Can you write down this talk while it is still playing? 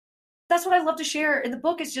that's what I love to share in the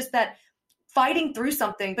book, is just that fighting through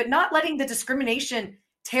something, but not letting the discrimination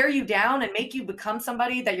tear you down and make you become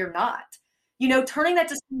somebody that you're not. Turning that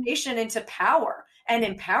discrimination into power and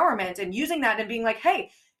empowerment, and using that and being like,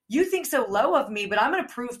 hey, you think so low of me, but I'm going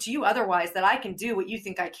to prove to you otherwise that I can do what you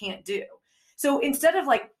think I can't do. So instead of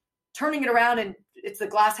like turning it around and it's the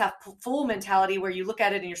glass half full mentality where you look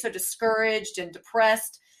at it and you're so discouraged and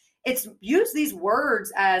depressed, it's use these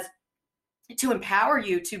words as to empower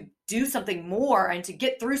you to do something more and to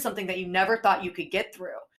get through something that you never thought you could get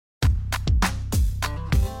through.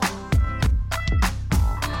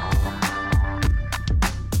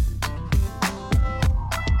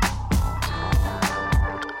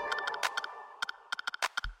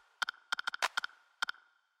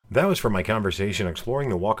 That was from my conversation exploring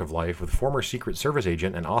the walk of life with former Secret Service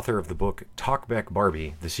agent and author of the book Talk Back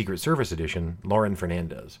Barbie, the Secret Service edition, Lauren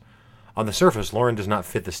Fernandez. On the surface, Lauren does not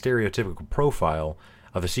fit the stereotypical profile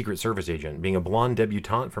of a Secret Service agent, being a blonde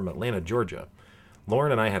debutante from Atlanta, Georgia.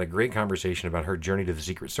 Lauren and I had a great conversation about her journey to the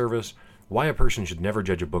Secret Service, why a person should never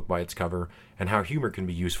judge a book by its cover, and how humor can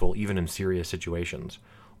be useful even in serious situations.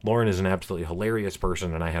 Lauren is an absolutely hilarious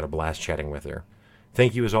person, and I had a blast chatting with her.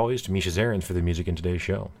 Thank you, as always, to Misha Zarins for the music in today's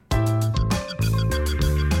show.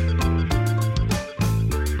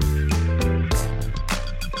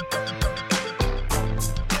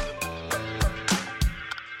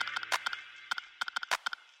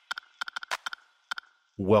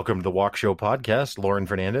 Welcome to the Walk Show podcast. Lauren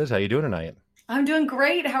Fernandez, how you doing tonight? I'm doing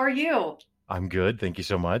great. How are you? I'm good. Thank you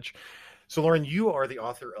so much. So, Lauren, you are the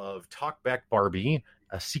author of Talk Back Barbie,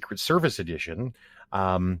 a Secret Service edition,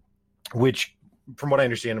 which, from what I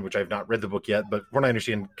understand, which I've not read the book yet, but what I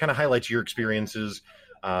understand, kind of highlights your experiences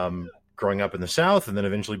growing up in the South and then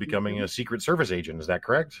eventually becoming a Secret Service agent. Is that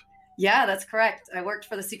correct? Yeah, that's correct. I worked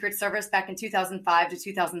for the Secret Service back in 2005 to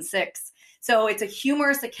 2006. So it's a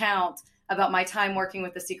humorous account about my time working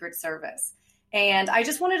with the Secret Service. And I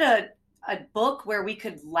just wanted a book where we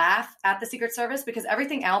could laugh at the Secret Service, because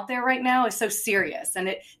everything out there right now is so serious.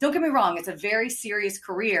 And don't get me wrong, it's a very serious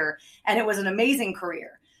career, and it was an amazing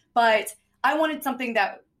career. But I wanted something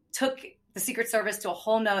that took the Secret Service to a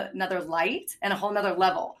whole nother light and a whole nother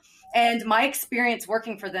level. And my experience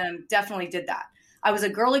working for them definitely did that. I was a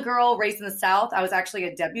girly girl raised in the South. I was actually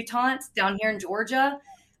a debutante down here in Georgia.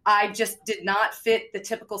 I just did not fit the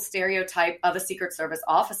typical stereotype of a Secret Service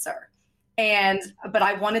officer. But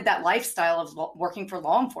I wanted that lifestyle of working for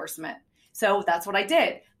law enforcement. So that's what I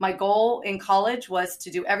did. My goal in college was to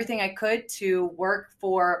do everything I could to work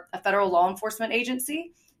for a federal law enforcement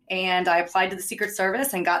agency. And I applied to the Secret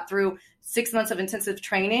Service and got through 6 months of intensive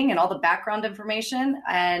training and all the background information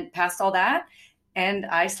and passed all that. And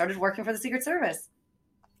I started working for the Secret Service.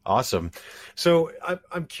 Awesome. So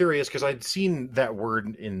I'm curious, because I'd seen that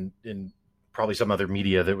word in probably some other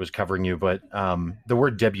media that was covering you, but the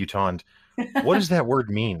word debutante, what does that word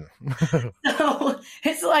mean? So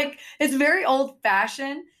it's very old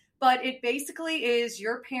fashioned, but it basically is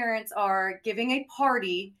your parents are giving a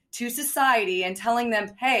party to society and telling them,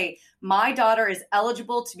 hey, my daughter is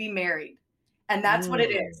eligible to be married. And that's what it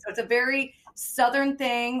is. So it's a very Southern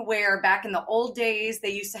thing where back in the old days, they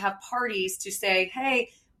used to have parties to say, hey,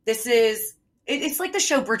 it's like the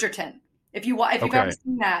show Bridgerton. If you've ever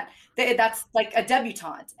seen that, that's like a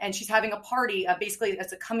debutante, and she's having a party. Basically,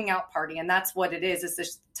 it's a coming out party, and that's what it is to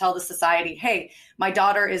tell the society, "Hey, my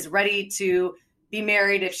daughter is ready to be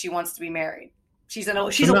married if she wants to be married. She's a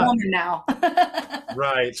woman now."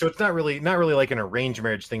 Right. So it's not really like an arranged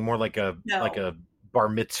marriage thing. More like a bar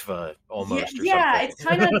mitzvah almost. Yeah, it's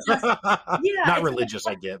kind of just not religious.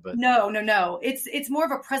 I get, but no. It's more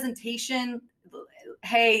of a presentation.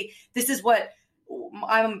 Hey, this is what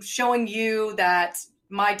I'm showing you, that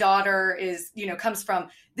my daughter is, comes from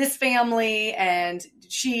this family, and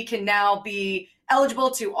she can now be eligible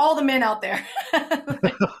to all the men out there.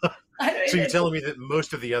 So you're telling me that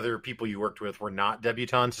most of the other people you worked with were not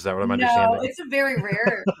debutantes? Is that what I'm understanding? No, it's a very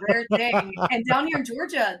rare thing. And down here in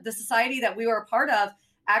Georgia, the society that we were a part of,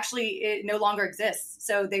 actually, it no longer exists.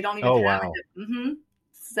 So they don't even have it. Mm-hmm.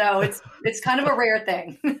 So it's kind of a rare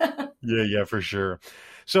thing. Yeah, for sure.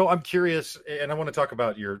 So I'm curious, and I want to talk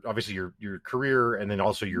about your career and then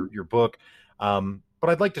also your book. But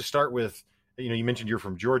I'd like to start with, you mentioned you're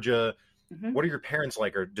from Georgia. Mm-hmm. What are your parents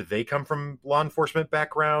like? Or did they come from law enforcement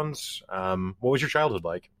backgrounds? What was your childhood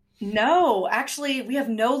like? No, actually, we have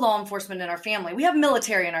no law enforcement in our family. We have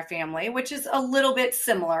military in our family, which is a little bit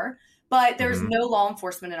similar, but there's no law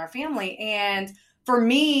enforcement in our family. And for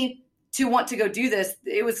me to want to go do this,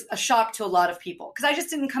 it was a shock to a lot of people, because I just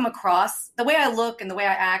didn't come across the way I look and the way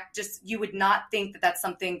I act. Just, you would not think that that's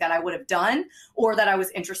something that I would have done or that I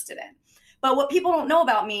was interested in. But what people don't know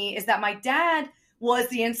about me is that my dad was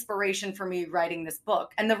the inspiration for me writing this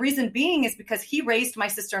book. And the reason being is because he raised my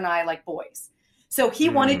sister and I like boys. So he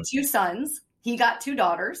wanted 2 sons. He got 2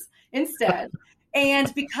 daughters instead.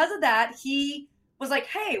 And because of that, he was like,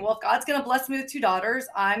 hey, well, if God's going to bless me with 2 daughters,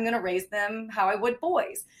 I'm going to raise them how I would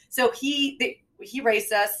boys. So he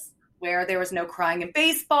raised us where there was no crying in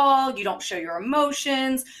baseball. You don't show your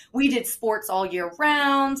emotions. We did sports all year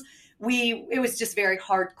round. It was just very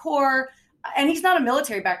hardcore. And he's not a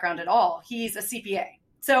military background at all. He's a CPA.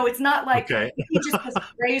 So it's not like he just was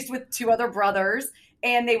raised with 2 other brothers,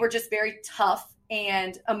 and they were just very tough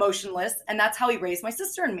and emotionless. And that's how he raised my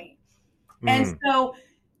sister and me. And so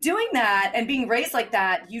doing that and being raised like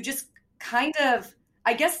that, you just kind of,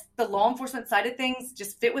 I guess the law enforcement side of things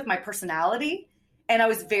just fit with my personality. And I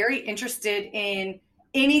was very interested in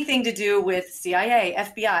anything to do with CIA,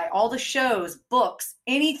 FBI, all the shows, books,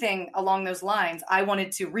 anything along those lines. I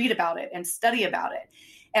wanted to read about it and study about it.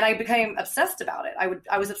 And I became obsessed about it.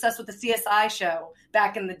 I was obsessed with the CSI show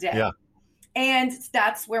back in the day. Yeah. And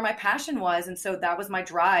that's where my passion was. And so that was my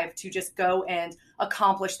drive to just go and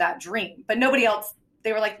accomplish that dream. But nobody else,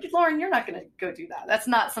 they were like, Lauren, you're not going to go do that. That's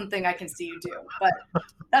not something I can see you do. But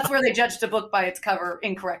that's where they judged a book by its cover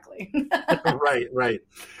incorrectly. Right.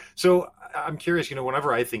 So I'm curious,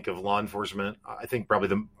 whenever I think of law enforcement, I think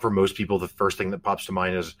probably for most people, the first thing that pops to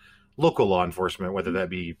mind is local law enforcement, whether that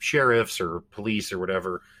be sheriffs or police or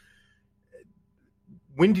whatever.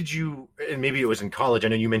 When did you, and maybe it was in college, I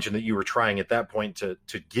know you mentioned that you were trying at that point to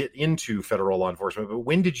get into federal law enforcement, but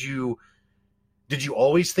when did you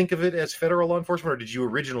always think of it as federal law enforcement, or did you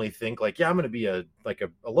originally think like, yeah, I'm going to be a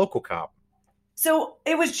local cop? So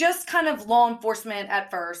it was just kind of law enforcement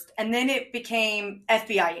at first, and then it became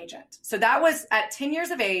FBI agent. So that was at 10 years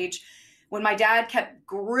of age when my dad kept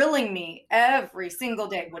grilling me every single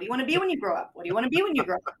day. What do you want to be when you grow up? What do you want to be when you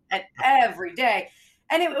grow up? And every day.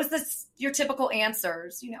 And it was your typical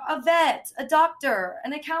answers, a vet, a doctor,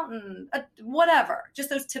 an accountant, whatever, just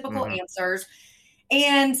those typical answers.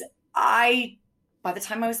 And by the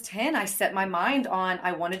time I was 10, I set my mind on,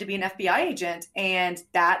 I wanted to be an FBI agent. And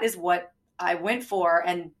that is what I went for.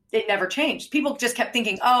 And it never changed. People just kept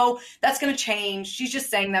thinking, oh, that's going to change. She's just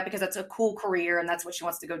saying that because that's a cool career and that's what she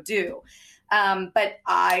wants to go do. But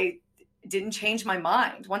I didn't change my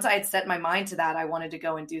mind. Once I had set my mind to that, I wanted to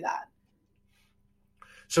go and do that.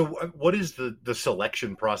 So what is the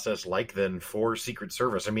selection process like then for Secret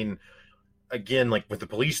Service? I mean, again, like with the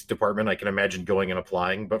police department, I can imagine going and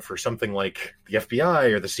applying, but for something like the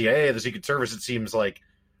FBI or the CIA or the Secret Service, it seems like,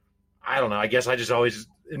 I don't know, I guess I just always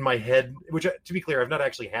in my head, which to be clear, I've not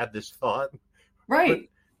actually had this thought. Right.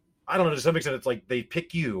 I don't know, to some extent, it's like they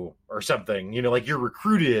pick you or something, like you're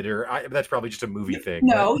recruited that's probably just a movie thing.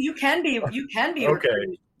 No, you can be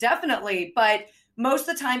recruited, definitely. But most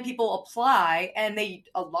of the time people apply and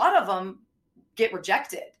a lot of them get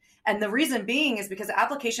rejected. And the reason being is because the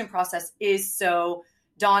application process is so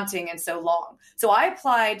daunting and so long. So I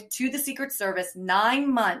applied to the Secret Service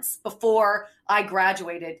 9 months before I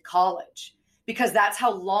graduated college, because that's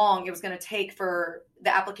how long it was going to take for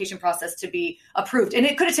the application process to be approved. And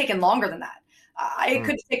it could have taken longer than that. It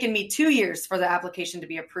could have taken me 2 years for the application to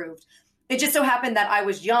be approved. It just so happened that I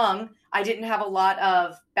was young. I didn't have a lot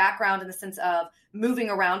of background in the sense of moving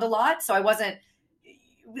around a lot. So I wasn't,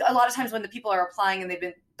 a lot of times when the people are applying and they've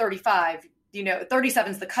been 35,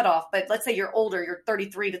 37 is the cutoff, but let's say you're older, you're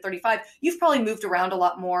 33 to 35, you've probably moved around a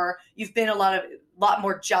lot more. You've been a lot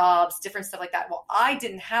more jobs, different stuff like that. Well, I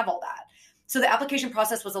didn't have all that. So the application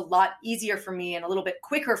process was a lot easier for me and a little bit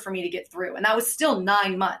quicker for me to get through. And that was still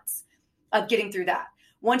 9 months of getting through that.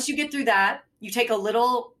 Once you get through that, you take a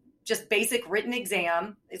little just basic written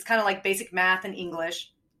exam. It's kind of like basic math and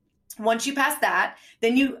English. Once you pass that,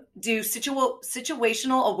 then you do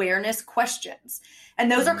situational awareness questions. And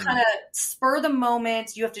those are kind of spur of the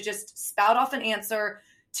moment. You have to just spout off an answer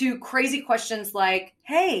to crazy questions like,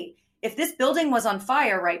 hey, if this building was on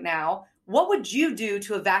fire right now, what would you do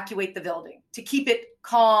to evacuate the building, to keep it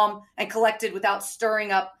calm and collected without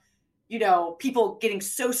stirring up, people getting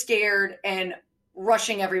so scared and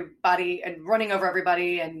rushing everybody and running over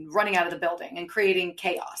everybody and running out of the building and creating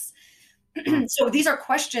chaos. So these are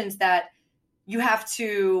questions that you have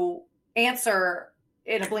to answer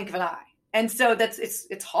in a blink of an eye. And so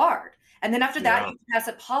it's hard. And then after that, you pass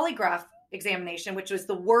a polygraph examination, which was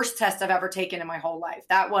the worst test I've ever taken in my whole life.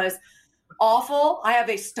 That was awful. I have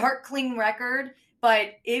a stark clean record,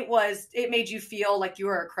 but it made you feel like you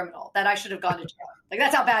were a criminal, that I should have gone to jail. Like,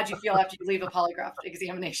 that's how bad you feel after you leave a polygraph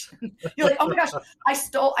examination. You're like, oh my gosh,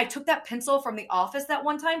 I took that pencil from the office that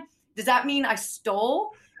one time. Does that mean I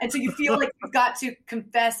stole? And so you feel like you've got to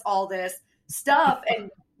confess all this stuff. And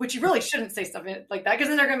which you really shouldn't say something like that, because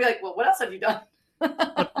then they're going to be like, well, what else have you done?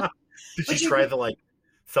 Did you try the like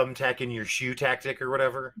thumbtack in your shoe tactic or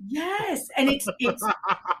whatever? Yes. And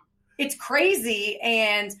it's crazy.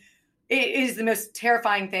 And it is the most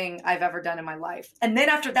terrifying thing I've ever done in my life. And then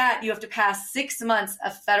after that, you have to pass 6 months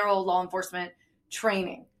of federal law enforcement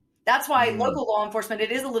training. That's why local law enforcement,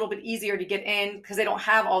 it is a little bit easier to get in because they don't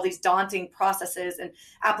have all these daunting processes and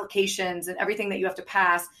applications and everything that you have to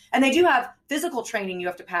pass. And they do have physical training you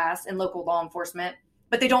have to pass in local law enforcement,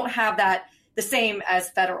 but they don't have that the same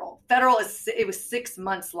as federal. Federal it was 6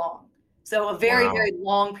 months long. So a very, very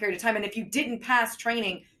long period of time. And if you didn't pass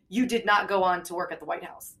training, you did not go on to work at the White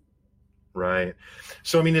House. Right.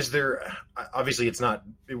 So, I mean, is there, obviously it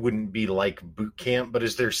wouldn't be like boot camp, but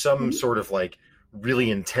is there some sort of like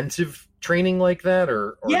really intensive training like that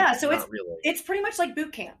or yeah, so really? It's pretty much like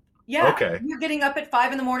boot camp. Yeah. Okay. You're getting up at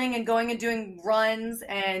 5 a.m. and going and doing runs,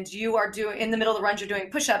 and you are doing, in the middle of the runs, you're doing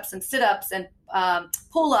push-ups and sit-ups and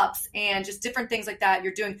pull-ups and just different things like that.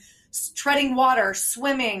 You're doing treading water,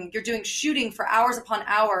 swimming, you're doing shooting for hours upon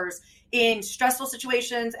hours in stressful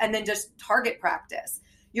situations, and then just target practice.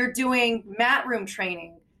 You're doing mat room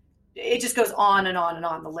training. It just goes on and on and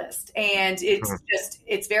on the list. And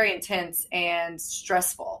it's very intense and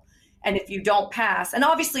stressful. And if you don't pass, and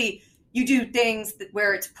obviously you do things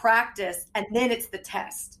where it's practice and then it's the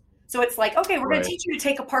test. So it's like, okay, we're going to teach you to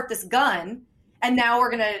take apart this gun. And now you're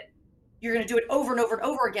going to do it over and over and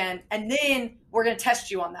over again. And then we're going to test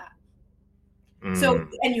you on that. So,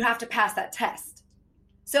 and you have to pass that test.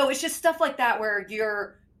 So it's just stuff like that where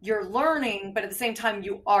you're learning, but at the same time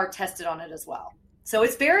you are tested on it as well. So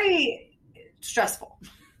it's very stressful.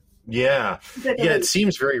 Yeah. Yeah. It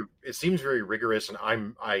seems very rigorous, and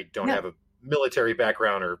I don't have a military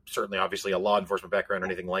background or certainly obviously a law enforcement background or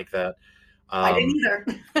anything like that. I didn't either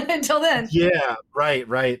until then. Yeah. Right.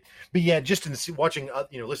 But yeah, just in watching,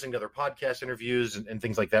 listening to other podcast interviews and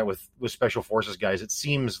things like that with special forces guys, it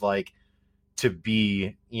seems like to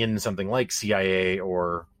be in something like CIA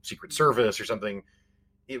or Secret Service or something,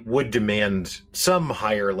 it would demand some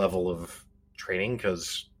higher level of training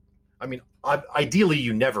because, I mean, ideally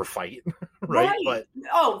you never fight, right? But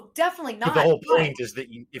definitely not. But the whole point is that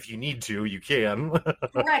if you need to, you can.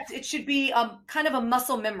 Correct. It should be kind of a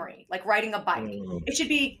muscle memory, like riding a bike. It should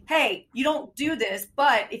be, hey, you don't do this,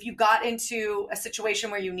 but if you got into a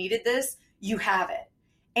situation where you needed this, you have it.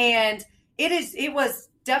 And it was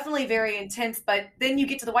definitely very intense, but then you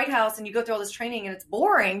get to the White House and you go through all this training and it's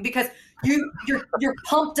boring because you're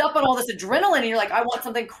pumped up on all this adrenaline and you're like, I want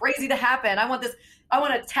something crazy to happen. I want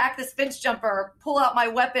to attack this fence jumper, pull out my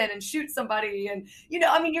weapon and shoot somebody. And,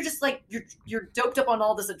 you're just like, you're doped up on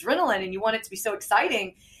all this adrenaline and you want it to be so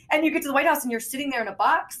exciting. And you get to the White House and you're sitting there in a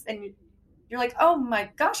box and you're like, oh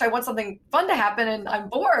my gosh, I want something fun to happen and I'm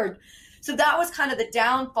bored. So that was kind of the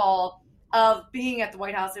downfall of being at the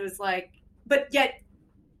White House. It was like, but yet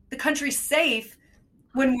the country's safe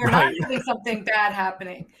when we're not having something bad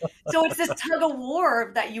happening. So it's this tug of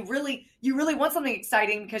war that you really want something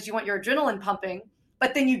exciting because you want your adrenaline pumping,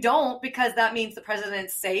 but then you don't because that means the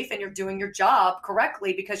president's safe and you're doing your job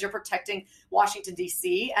correctly because you're protecting Washington,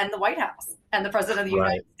 D.C. and the White House and the president of the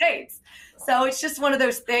United States. So it's just one of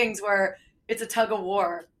those things where it's a tug of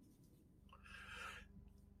war.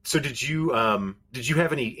 So did you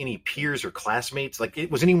have any peers or classmates? Like,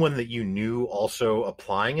 was anyone that you knew also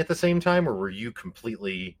applying at the same time, or were you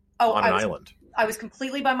completely on an island? I was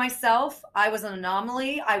completely by myself. I was an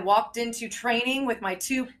anomaly. I walked into training with my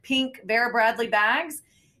 2 pink Vera Bradley bags,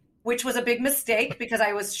 which was a big mistake because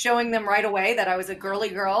I was showing them right away that I was a girly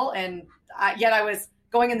girl, and yet I was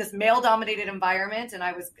going in this male-dominated environment, and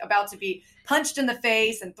I was about to be punched in the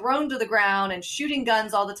face and thrown to the ground and shooting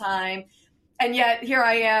guns all the time. And yet here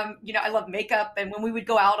I am, I love makeup. And when we would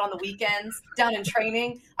go out on the weekends down in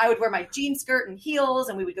training, I would wear my jean skirt and heels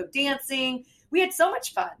and we would go dancing. We had so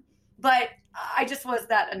much fun, but I just was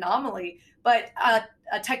that anomaly. But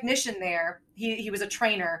a technician there, he was a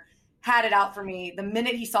trainer, had it out for me. The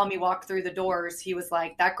minute he saw me walk through the doors, he was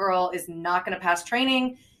like, that girl is not going to pass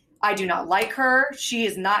training. I do not like her. She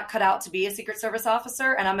is not cut out to be a Secret Service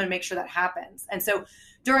officer. And I'm going to make sure that happens. And so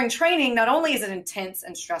during training, not only is it intense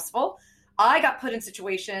and stressful, I got put in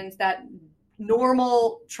situations that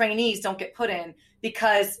normal trainees don't get put in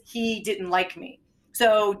because he didn't like me.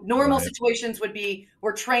 So normal situations would be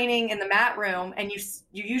we're training in the mat room and you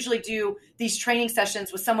usually do these training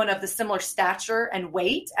sessions with someone of the similar stature and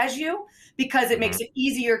weight as you because it makes it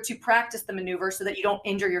easier to practice the maneuver so that you don't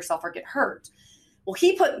injure yourself or get hurt. Well,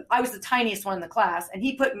 I was the tiniest one in the class and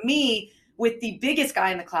he put me with the biggest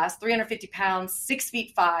guy in the class, 350 pounds, 6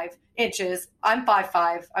 feet 5 inches. I'm 5'5".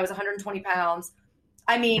 I was 120 pounds.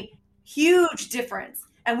 I mean, huge difference.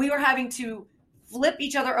 and we were having to flip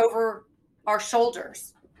each other over our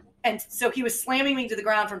shoulders. And so he was slamming me to the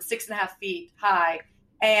ground from 6.5 feet high,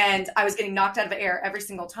 and I was getting knocked out of air every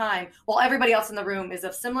single time, while everybody else in the room is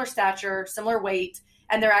of similar stature, similar weight,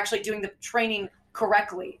 and they're actually doing the training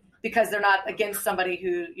correctly because they're not against somebody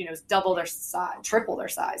who, is double their size, triple their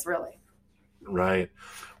size, really. Right.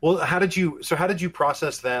 Well, how did you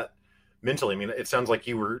process that mentally? I mean, it sounds like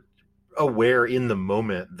you were aware in the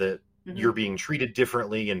moment that you're being treated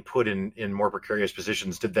differently and put in more precarious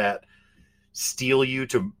positions. Did that steel you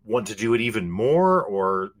to want to do it even more,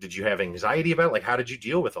 or did you have anxiety about it? Like, how did you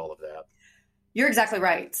deal with all of that? You're exactly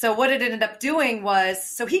right. So what it ended up doing was,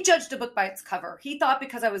 so he judged a book by its cover. He thought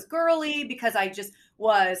because I was girly, because I just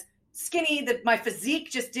was skinny, that my physique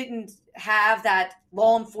just didn't have that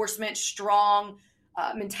law enforcement strong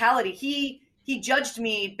mentality. He judged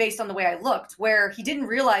me based on the way I looked, where he didn't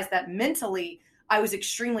realize that mentally I was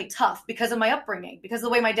extremely tough because of my upbringing, because of the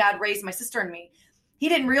way my dad raised my sister and me. He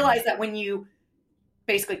didn't realize that when you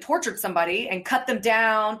basically tortured somebody and cut them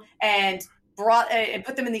down and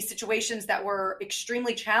put them in these situations that were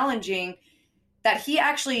extremely challenging, that he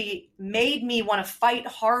actually made me want to fight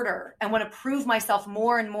harder and want to prove myself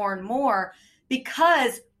more and more and more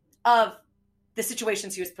because of the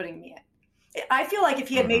situations he was putting me in. I feel like if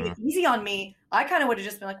he had made it easy on me, I kind of would have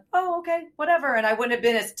just been like, oh, okay, whatever. And I wouldn't have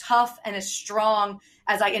been as tough and as strong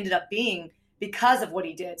as I ended up being because of what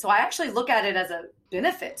he did. So I actually look at it as a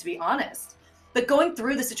benefit, to be honest. But going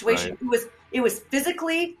through the situation, it was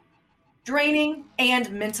physically draining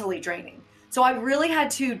and mentally draining. So I really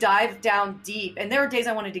had to dive down deep. And there were days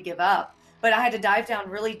I wanted to give up, but I had to dive down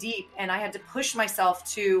really deep, and I had to push myself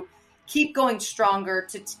to keep going stronger,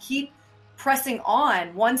 to keep pressing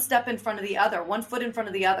on one step in front of the other, one foot in front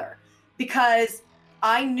of the other, because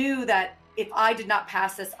I knew that if I did not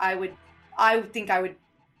pass this, I think I would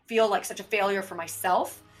feel like such a failure for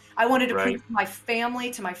myself. I wanted to prove to my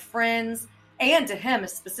family, to my friends, and to him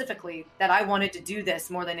specifically that I wanted to do this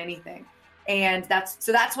more than anything. And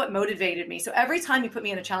that's what motivated me. So every time you put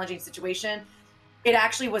me in a challenging situation, it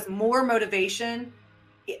actually was more motivation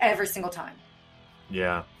every single time.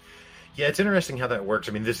 Yeah. Yeah, it's interesting how that works.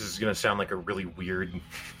 I mean, this is going to sound like a really weird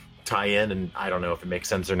tie-in, and I don't know if it makes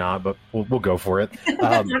sense or not, but we'll go for it.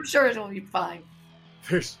 I'm sure it will be fine.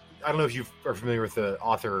 I don't know if you are familiar with the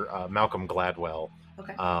author Malcolm Gladwell.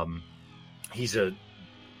 Okay. He's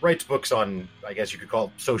writes books on, I guess you could call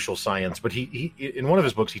it social science, but he in one of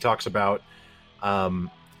his books he talks about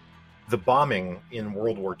the bombing in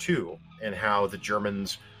World War II and how the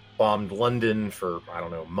Germans bombed London for, I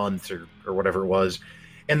don't know, months or whatever it was.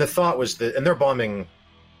 And the thought was that, and they're bombing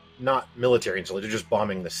not military installations, they're just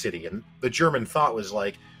bombing the city. And the German thought was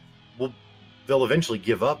like, well, they'll eventually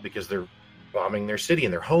give up because they're bombing their city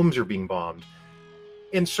and their homes are being bombed.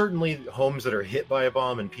 And certainly homes that are hit by a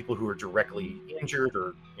bomb and people who are directly injured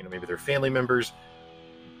or, maybe their family members,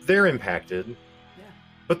 they're impacted. Yeah.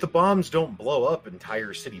 But the bombs don't blow up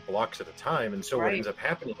entire city blocks at a time. And so what ends up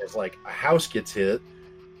happening is like a house gets hit,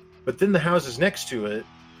 but then the houses next to it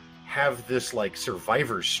have this like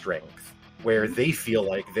survivor's strength where they feel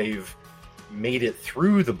like they've made it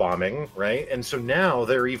through the bombing, right? And so now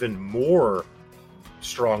they're even more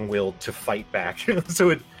strong-willed to fight back.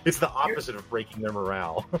 So it's the opposite of breaking their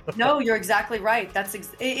morale. No, you're exactly right.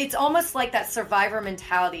 It's almost like that survivor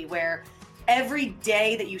mentality where every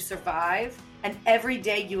day that you survive and every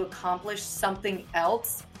day you accomplish something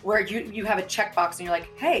else where you have a checkbox and you're like,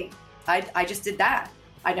 hey, I just did that.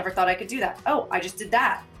 I never thought I could do that. Oh, I just did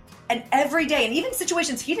that. And every day, and even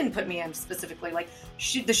situations he didn't put me in specifically, like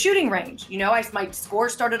the shooting range, my score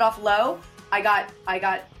started off low. I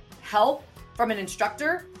got help from an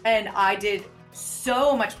instructor, and I did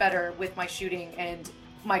so much better with my shooting and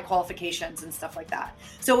my qualifications and stuff like that.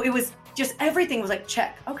 So it was just, everything was like,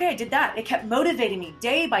 check. Okay, I did that. It kept motivating me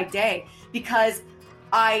day by day because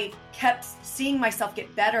I kept seeing myself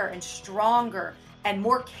get better and stronger and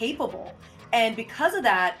more capable. And because of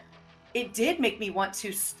that, it did make me want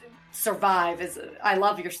to survive. I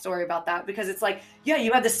love your story about that, because it's like, yeah,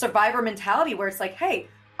 you have this survivor mentality where it's like, hey,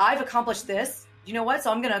 I've accomplished this. You know what?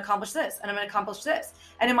 So I'm going to accomplish this, and I'm going to accomplish this.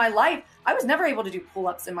 And in my life, I was never able to do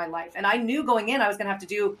pull-ups in my life. And I knew going in, I was going to have to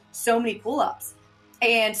do so many pull-ups.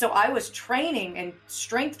 And so I was training and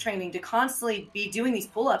strength training to constantly be doing these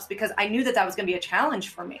pull-ups because I knew that was going to be a challenge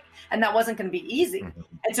for me, and that wasn't going to be easy.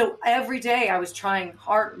 And so every day I was trying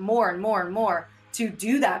hard, more and more and more to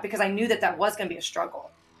do that because I knew that was going to be a struggle.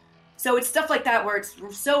 So it's stuff like that where it's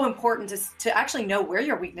so important to actually know where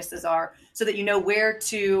your weaknesses are so that you know where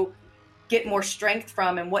to get more strength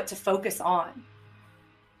from and what to focus on.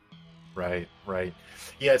 Right.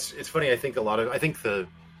 Yeah, it's funny. I think the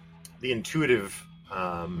intuitive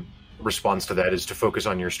response to that is to focus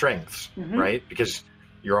on your strengths, Mm-hmm. right? Because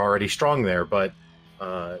you're already strong there. But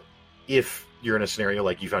if you're in a scenario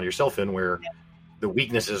like you found yourself in where the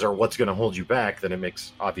weaknesses are what's going to hold you back, then it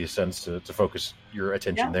makes obvious sense to focus your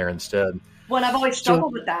attention there instead. Well, and I've always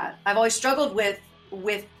struggled with that. I've always struggled with,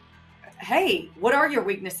 hey, what are your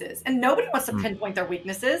weaknesses? And nobody wants to pinpoint their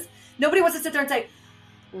weaknesses. Nobody wants to sit there and say,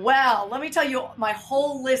 well, let me tell you my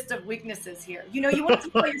whole list of weaknesses here. You want to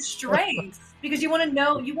talk about your strengths because you want to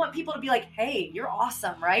know, you want people to be like, hey, you're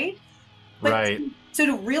awesome, right? But right. So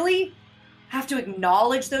to really have to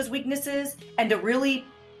acknowledge those weaknesses and to really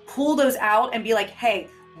pull those out and be like, hey,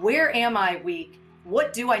 where am I weak?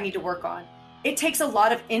 What do I need to work on? It takes a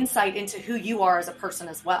lot of insight into who you are as a person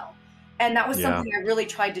as well. And that was something I really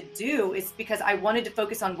tried to do, is because I wanted to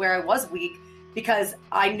focus on where I was weak, because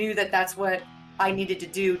I knew that that's what I needed to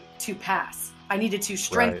do to pass. I needed to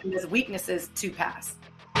strengthen those weaknesses to pass.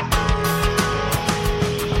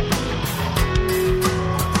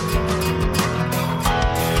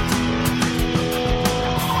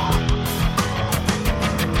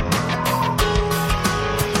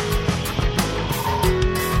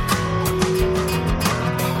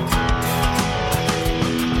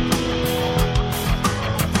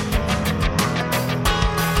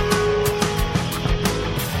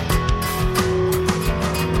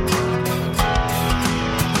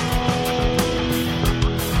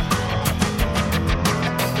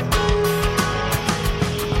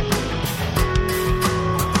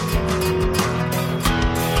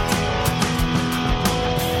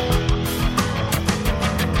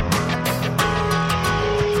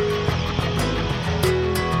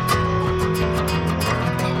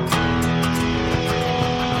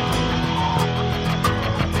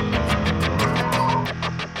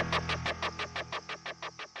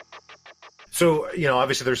 So,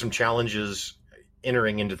 obviously there's some challenges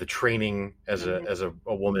entering into the training as a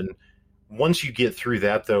woman. Once you get through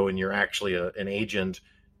that, though, and you're actually an agent,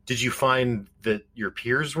 did you find that your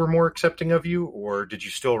peers were more accepting of you, or did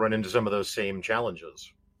you still run into some of those same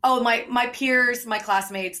challenges? Oh, my peers, my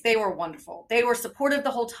classmates, they were wonderful. They were supportive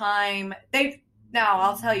the whole time. Now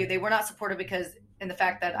I'll tell you, they were not supportive because in the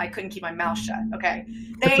fact that I couldn't keep my mouth shut. Okay.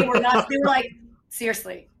 They were not, they were like,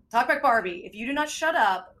 seriously, talk about Barbie. If you do not shut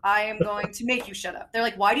up, I am going to make you shut up. They're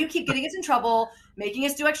like, why do you keep getting us in trouble, making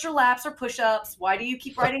us do extra laps or push-ups? Why do you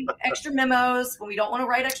keep writing extra memos when we don't want to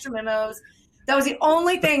write extra memos? That was the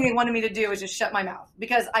only thing they wanted me to do, is just shut my mouth,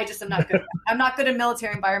 because I just am not good at that. I'm not good in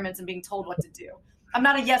military environments and being told what to do. I'm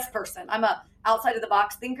not a yes person. I'm a outside of the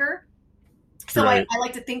box thinker. So I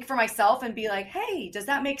like to think for myself and be like, hey, does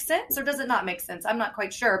that make sense or does it not make sense? I'm not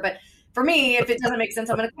quite sure. But for me, if it doesn't make sense,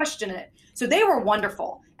 I'm going to question it. So they were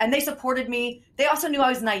wonderful and they supported me. They also knew I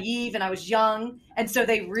was naive and I was young. And so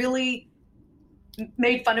they really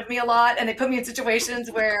made fun of me a lot. And they put me in situations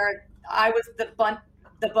where I was the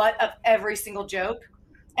butt of every single joke.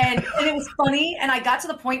 And it was funny. And I got to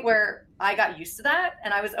the point where I got used to that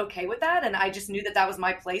and I was okay with that. And I just knew that that was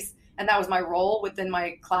my place and that was my role within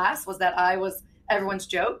my class, was that I was everyone's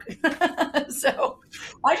joke. So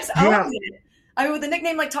I just owned it. I mean, with a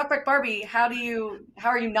nickname like Talkback Barbie, how are you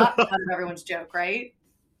not kind of everyone's joke, right?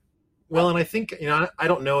 Well, and I think, I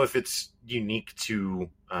don't know if it's unique to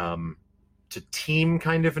team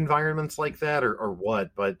kind of environments like that or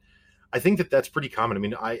what, but I think that that's pretty common. I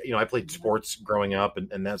mean, I played sports growing up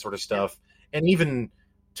and that sort of stuff. And even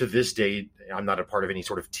to this day, I'm not a part of any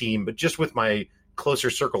sort of team, but just with my closer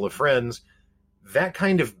circle of friends, that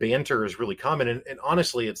kind of banter is really common. And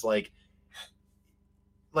honestly, it's like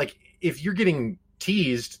if you're getting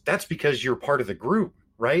teased, that's because you're part of the group,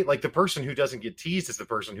 right? Like the person who doesn't get teased is the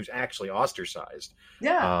person who's actually ostracized.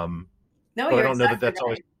 Yeah. No, but I don't know that that's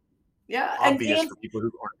always obvious for people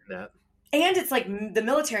who aren't in that. And it's like the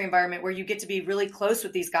military environment where you get to be really close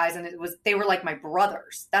with these guys. And they were like my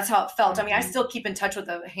brothers. That's how it felt. I mean, I still keep in touch with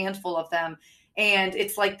a handful of them. And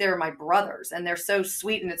it's like they're my brothers and they're so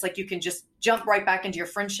sweet. And it's like you can just jump right back into your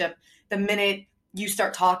friendship the minute you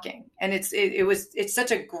start talking. And it's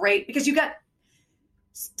such a great, because you got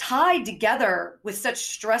tied together with such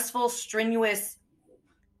stressful, strenuous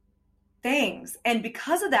things. And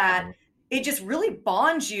because of that, it just really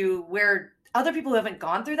bonds you, where other people who haven't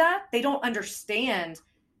gone through that, they don't understand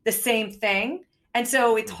the same thing. And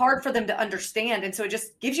so it's hard for them to understand. And so it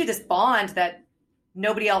just gives you this bond that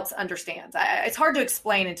nobody else understands. It's hard to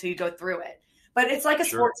explain until you go through it, but it's like a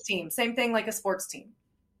sports team, same thing like a sports team.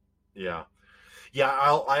 Yeah. Yeah.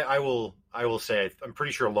 I will say, I'm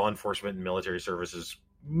pretty sure law enforcement and military service is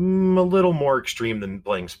a little more extreme than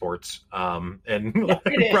playing sports. And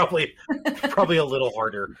probably a little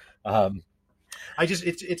harder.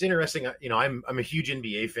 It's interesting. I'm a huge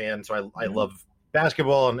NBA fan, so I love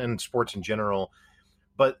basketball and sports in general.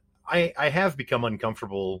 But I have become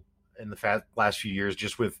uncomfortable in the last few years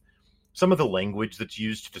just with some of the language that's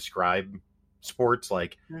used to describe sports,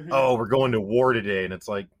 like, oh, we're going to war today. And it's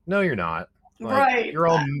like, no, you're not. Like, Right. you're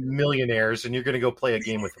all millionaires and you're going to go play a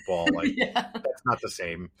game with the ball. Like, Yeah. that's not the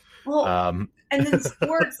same. Well, and then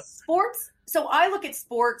sports. So I look at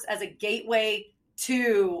sports as a gateway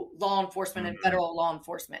to law enforcement and federal law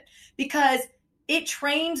enforcement, because it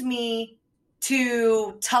trained me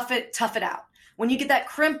to tough it out. When you get that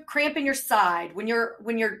cramp in your side, when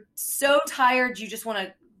you're so tired, you just want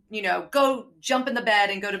to, go jump in the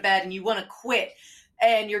bed and go to bed, and you want to quit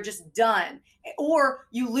and you're just done. Or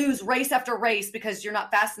you lose race after race because you're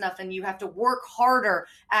not fast enough and you have to work harder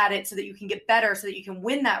at it so that you can get better, so that you can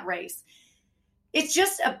win that race. It's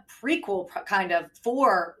just a prequel kind of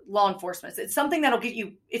for law enforcement. It's something that'll get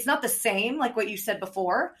you, it's not the same like what you said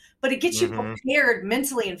before, but it gets you prepared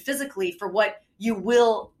mentally and physically for what you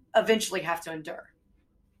will eventually have to endure.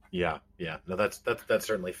 Yeah. No, that's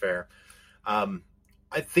certainly fair.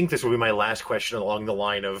 I think this will be my last question along the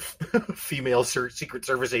line of female Secret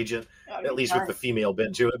Service agent, at least with the female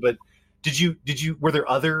bent to it. But were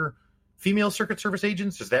there other female Secret Service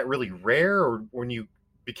agents? Is that really rare? Or when you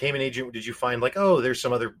became an agent, did you find like, oh, there's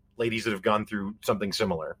some other ladies that have gone through something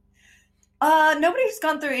similar? Nobody's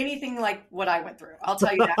gone through anything like what I went through. I'll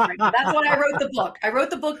tell you that right now. That's why I wrote the book. I wrote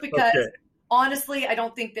the book because honestly, I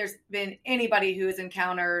don't think there's been anybody who has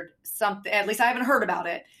encountered something, at least I haven't heard about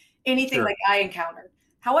it, anything like I encountered.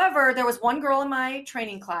 However, there was one girl in my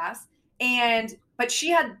training class, but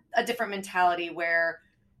she had a different mentality where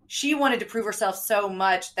she wanted to prove herself so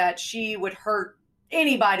much that she would hurt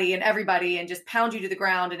anybody and everybody and just pound you to the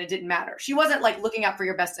ground, and it didn't matter. She wasn't like looking out for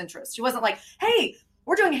your best interest. She wasn't like, hey,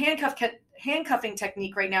 we're doing handcuffing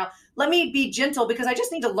technique right now. Let me be gentle because I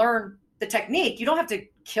just need to learn the technique. You don't have to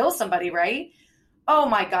kill somebody, right? Oh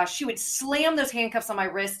my gosh, she would slam those handcuffs on my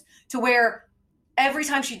wrist to where every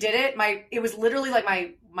time she did it, it was literally like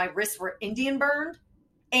my wrists were Indian burned,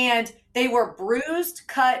 and they were bruised,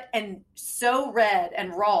 cut, and so red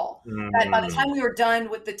and raw that by the time we were done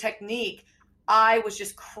with the technique, I was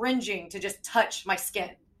just cringing to just touch my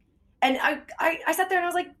skin. And I sat there and I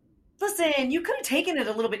was like, listen, you could have taken it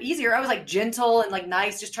a little bit easier. I was like gentle and like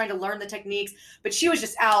nice, just trying to learn the techniques, but she was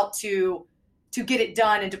just out to get it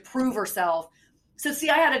done and to prove herself. So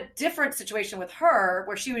see, I had a different situation with her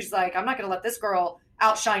where she was like, I'm not going to let this girl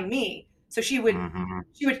outshine me. So she would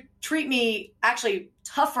treat me actually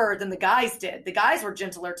tougher than the guys did. The guys were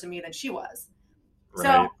gentler to me than she was. Right.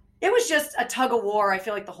 So it was just a tug of war, I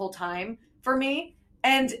feel like, the whole time for me.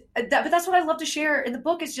 But that's what I love to share in the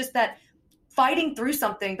book, is just that fighting through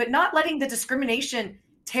something, but not letting the discrimination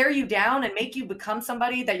tear you down and make you become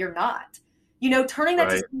somebody that you're not. Turning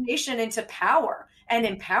that discrimination into power and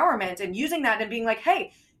empowerment, and using that and being like,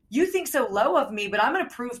 hey, you think so low of me, but I'm going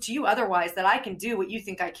to prove to you otherwise that I can do what you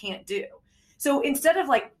think I can't do. So instead of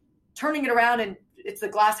like turning it around and it's the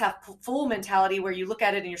glass half full mentality where you look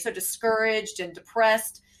at it and you're so discouraged and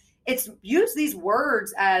depressed, it's use these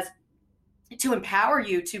words as to empower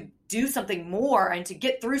you to do something more and to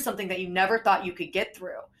get through something that you never thought you could get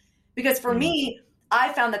through. Because for me,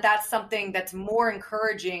 I found that that's something that's more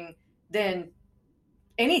encouraging than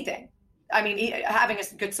anything. I mean, having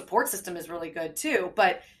a good support system is really good too,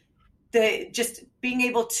 but just being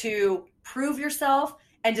able to prove yourself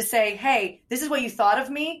and to say, hey, this is what you thought of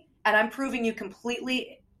me, and I'm proving you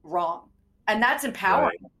completely wrong. And that's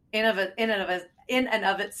empowering in and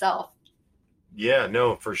of itself. Yeah,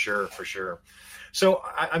 no, for sure. So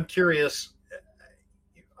I'm curious,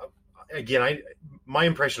 again, my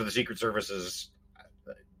impression of the Secret Service is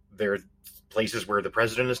there are places where the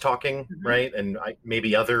president is talking, right? And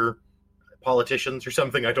maybe other politicians or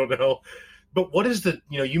something, I don't know. But what is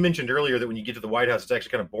you mentioned earlier that when you get to the White House, it's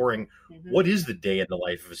actually kind of boring. What is the day in the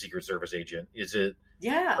life of a Secret Service agent? Is it,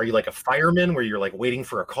 are you like a fireman where you're like waiting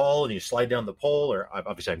for a call and you slide down the pole? Or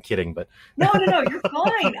obviously I'm kidding, but. No, you're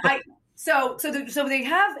fine. So they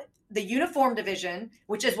have the uniform division,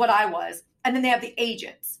 which is what I was. And then they have the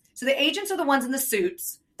agents. So the agents are the ones in the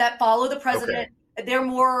suits that follow the president. Okay.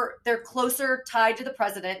 They're closer tied to the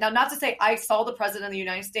president. Now, not to say I saw the president of the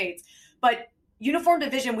United States, but uniform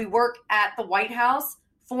division, we work at the White House,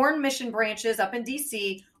 foreign mission branches up in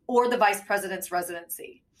DC, or the vice president's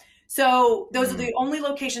residency. So those are the only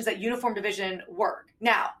locations that uniform division work.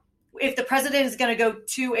 Now, if the president is going to go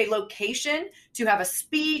to a location to have a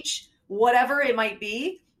speech, whatever it might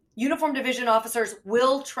be, uniform division officers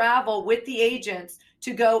will travel with the agents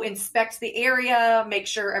to go inspect the area, make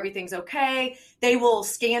sure everything's okay. They will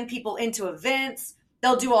scan people into events.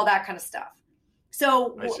 They'll do all that kind of stuff.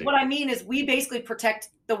 So I see. what I mean is we basically protect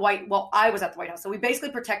I was at the White House. So we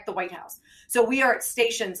basically protect the White House. So we are at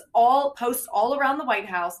stations, all posts all around the White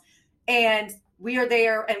House, and we are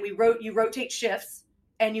there, and you rotate shifts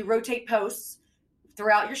and you rotate posts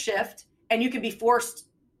throughout your shift, and you can be forced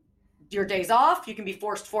your days off. You can be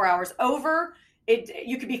forced 4 hours over.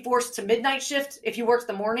 You could be forced to midnight shift. If you worked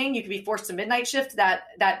the morning, you could be forced to midnight shift that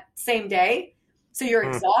same day. So you're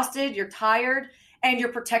exhausted, you're tired, and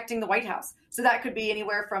you're protecting the White House. So that could be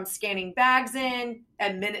anywhere from scanning bags in,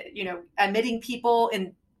 admitting people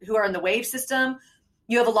who are in the wave system.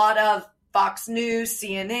 You have a lot of Fox News,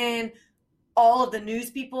 CNN, all of the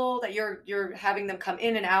news people that you're having them come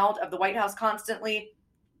in and out of the White House constantly.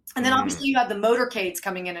 And then obviously you have the motorcades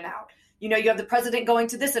coming in and out. You have the president going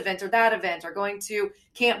to this event or that event, or going to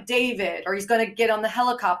Camp David, or he's going to get on the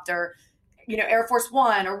helicopter, Air Force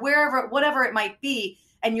One, or whatever it might be.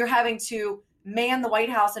 And you're having to man the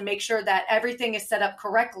White House and make sure that everything is set up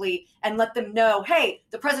correctly and let them know, hey,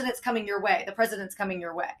 the president's coming your way. The president's coming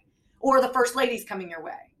your way. Or the first lady's coming your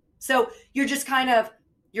way. So you're just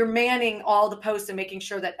you're manning all the posts and making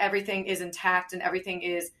sure that everything is intact and everything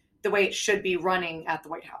is the way it should be running at the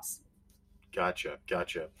White House. Gotcha.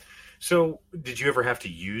 So did you ever have to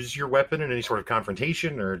use your weapon in any sort of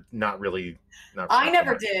confrontation, or not really? I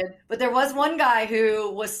never did, but there was one guy who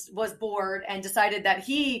was bored and decided that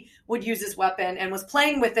he would use his weapon and was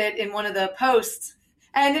playing with it in one of the posts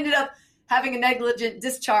and ended up having a negligent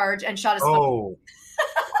discharge and shot his phone. Oh,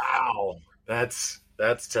 wow. That's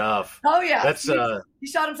tough. Oh, yeah. He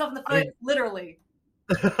shot himself in the foot, literally.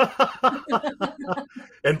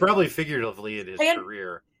 And probably figuratively in his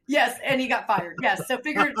career. Yes, and he got fired. Yes, so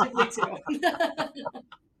figuratively too.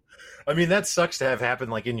 I mean, that sucks to have happen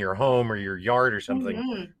like in your home or your yard or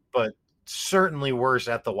something, but certainly worse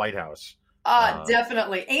at the White House.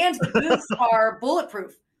 Definitely. And the booths are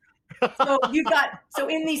bulletproof. So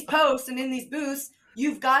in these posts and in these booths,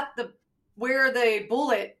 you've got where the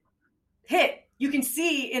bullet hit. You can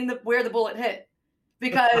see where the bullet hit,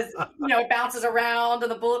 because it bounces around on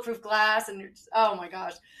the bulletproof glass, and oh my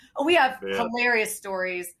gosh. We have hilarious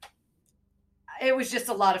stories. It was just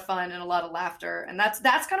a lot of fun and a lot of laughter. And that's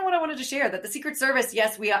kind of what I wanted to share, that the Secret Service,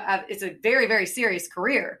 yes, it's a very, very serious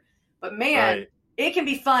career, but man, it can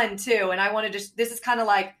be fun too. And I wanted to, this is kind of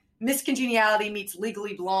like Miss Congeniality meets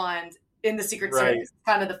Legally Blonde in the Secret Service,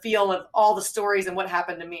 kind of the feel of all the stories and what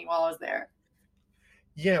happened to me while I was there.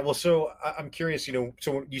 Yeah. Well, so I'm curious,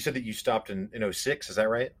 so you said that you stopped in 2006, is that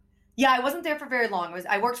right? Yeah, I wasn't there for very long.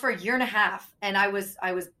 I worked for a year and a half, and I was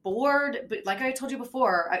bored. But like I told you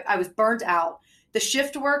before, I was burnt out. The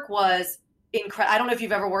shift work was incredible. I don't know if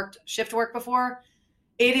you've ever worked shift work before.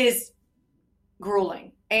 It is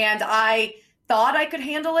grueling, and I thought I could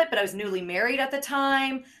handle it, but I was newly married at the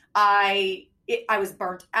time. I was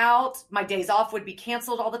burnt out. My days off would be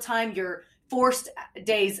canceled all the time. You're forced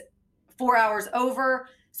days 4 hours over.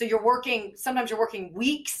 So sometimes you're working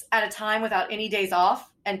weeks at a time without any days off,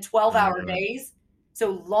 and 12-hour days.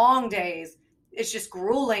 So long days. It's just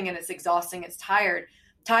grueling, and it's exhausting. It's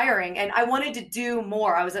tiring. And I wanted to do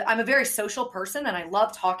more. I'm a very social person, and I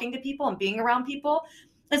love talking to people and being around people.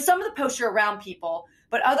 And some of the posts you're around people,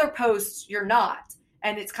 but other posts you're not.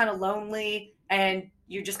 And it's kind of lonely, and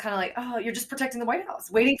you're just kind of like, oh, you're just protecting the White House,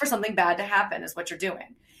 waiting for something bad to happen is what you're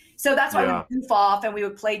doing. So that's why we would goof off, and we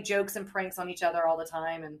would play jokes and pranks on each other all the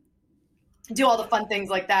time and do all the fun things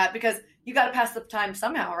like that, because you got to pass the time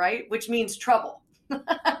somehow, right? Which means trouble.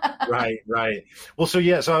 Right. Well, so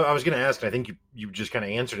I was going to ask, and I think you just kind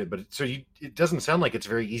of answered it, but it doesn't sound like it's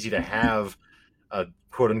very easy to have a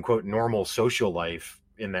quote unquote normal social life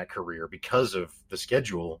in that career because of the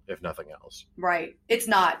schedule, if nothing else. Right. It's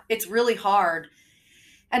not. It's really hard.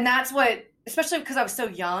 And that's what, especially because I was so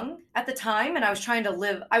young at the time, and I was trying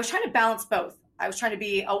to balance both. I was trying to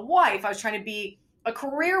be a wife. I was trying to be a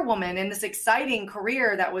career woman in this exciting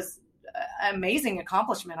career that was an amazing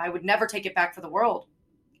accomplishment. I would never take it back for the world.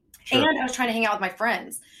 Sure. And I was trying to hang out with my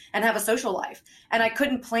friends and have a social life. And I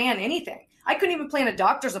couldn't plan anything. I couldn't even plan a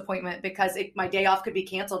doctor's appointment because my day off could be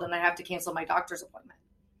canceled and I have to cancel my doctor's appointment.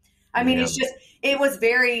 I mean, it was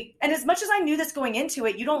very, and as much as I knew this going into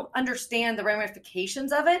it, you don't understand the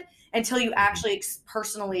ramifications of it until you actually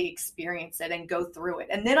personally experience it and go through it.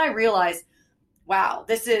 And then I realized, wow,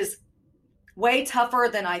 this is way tougher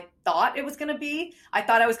than I thought it was going to be. I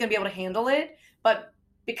thought I was going to be able to handle it, but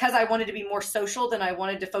because I wanted to be more social than I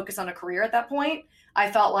wanted to focus on a career at that point, I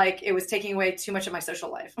felt like it was taking away too much of my social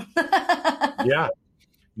life. Yeah.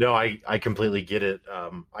 No, I completely get it.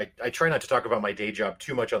 I try not to talk about my day job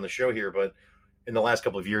too much on the show here, but in the last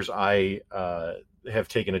couple of years, I have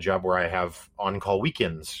taken a job where I have on-call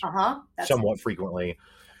weekends somewhat frequently.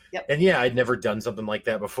 Yep. And yeah, I'd never done something like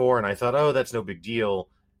that before, and I thought, oh, that's no big deal.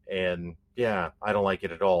 And yeah, I don't like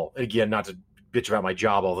it at all. Again, not to bitch about my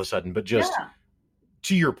job all of a sudden, but just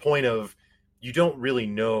to your point of, you don't really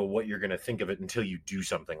know what you're going to think of it until you do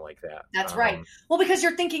something like that. That's right. Well, because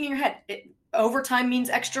you're thinking in your head, overtime means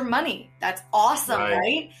extra money. That's awesome,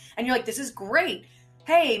 right? And you're like, this is great.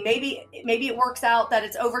 Hey, maybe it works out that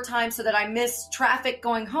it's overtime so that I miss traffic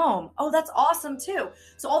going home. Oh, that's awesome too.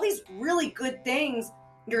 So all these really good things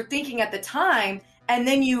you're thinking at the time, and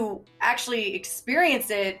then you actually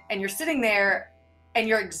experience it, and you're sitting there and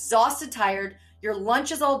you're exhausted, tired, your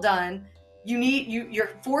lunch is all done, you're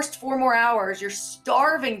forced 4 more hours, you're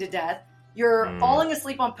starving to death, you're falling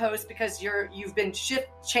asleep on post because you've been shift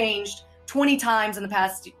changed 20 times in the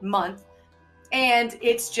past month, and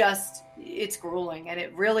it's grueling, and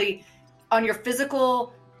it really, on your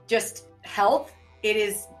physical just health, it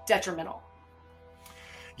is detrimental.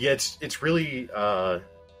 Yeah, it's really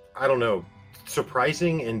I don't know,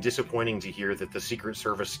 surprising and disappointing to hear that the Secret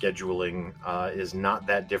Service scheduling is not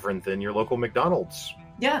that different than your local McDonald's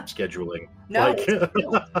scheduling. No, because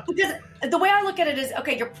the way I look at it is,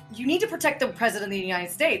 okay, you need to protect the president of the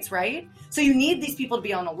United States, right? So you need these people to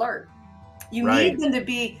be on alert. You need them to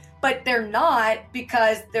be, but they're not,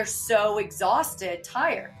 because they're so exhausted,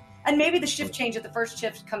 tired. And maybe the shift change at the first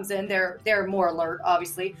shift comes in, they're more alert,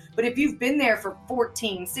 obviously. But if you've been there for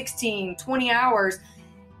 14, 16, 20 hours,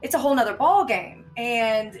 it's a whole nother ball game.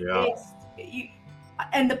 And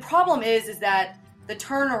and the problem is that the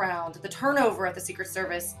turnover at the Secret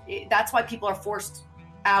Service, that's why people are forced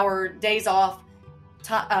days off,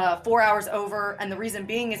 4 hours over. And the reason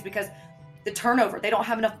being is because the turnover, they don't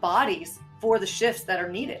have enough bodies for the shifts that are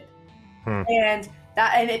needed. And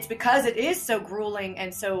it's because it is so grueling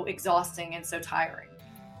and so exhausting and so tiring,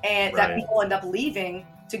 and that people end up leaving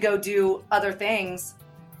to go do other things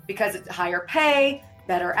because it's higher pay,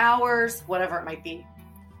 better hours, whatever it might be.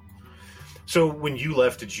 So when you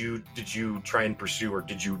left, did you try and pursue, or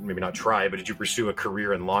did you maybe not try, but did you pursue a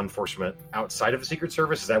career in law enforcement outside of the Secret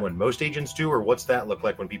Service? Is that what most agents do, or what's that look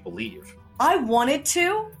like when people leave? I wanted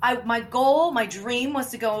to. My dream was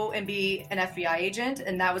to go and be an FBI agent,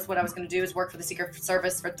 and that was what I was going to do, is work for the Secret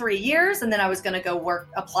Service for 3 years, and then I was going to go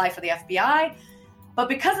apply for the FBI. But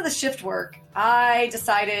because of the shift work, I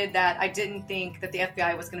decided that I didn't think that the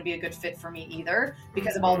FBI was going to be a good fit for me either,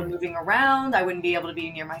 because of all the moving around. I wouldn't be able to be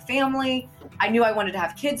near my family. I knew I wanted to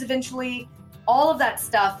have kids eventually. All of that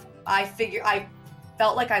stuff, I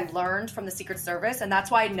felt like I learned from the Secret Service, and that's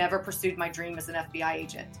why I never pursued my dream as an FBI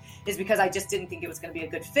agent, is because I just didn't think it was going to be a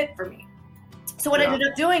good fit for me. So what I ended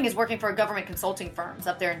up doing is working for government consulting firms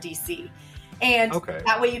up there in DC. And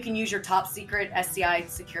that way you can use your top secret SCI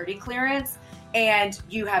security clearance, and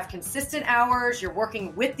you have consistent hours. You're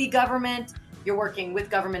working with the government. You're working with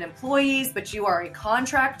government employees, but you are a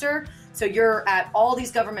contractor. So you're at all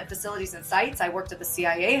these government facilities and sites. I worked at the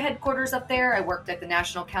CIA headquarters up there. I worked at the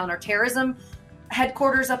National Counterterrorism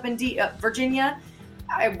headquarters up in Virginia.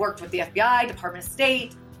 I worked with the FBI, Department of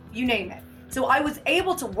State, you name it. So I was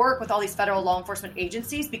able to work with all these federal law enforcement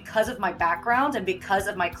agencies because of my background and because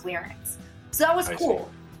of my clearance. So that was cool.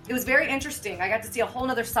 It was very interesting. I got to see a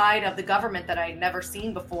whole other side of the government that I'd never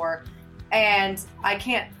seen before. And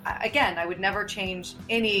I would never change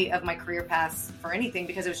any of my career paths for anything,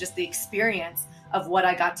 because it was just the experience of what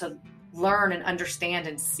I got to learn and understand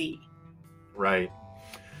and see. Right.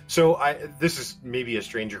 So this is maybe a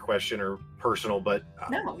stranger question or personal, but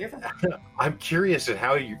no, you're fine. I'm curious at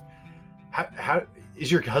how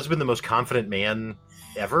is your husband the most confident man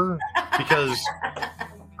ever? Because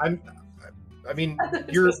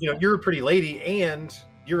you're a pretty lady, and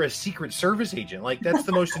you're a Secret Service agent. Like, that's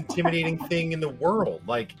the most intimidating thing in the world.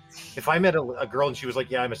 Like, if I met a girl and she was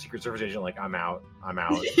like, yeah, I'm a Secret Service agent, like, I'm out. I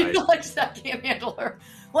can't handle her.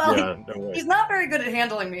 Well, he's not very good at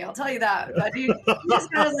handling me, I'll tell you that. But he's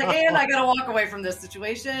kind of like, and I got to walk away from this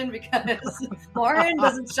situation because Lauren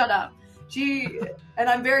doesn't shut up. And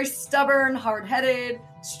I'm very stubborn, hard-headed,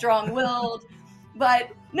 strong-willed.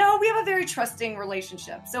 But no, we have a very trusting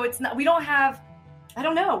relationship. So it's not, we don't have, I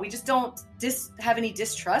don't know, we just don't have any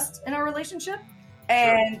distrust in our relationship.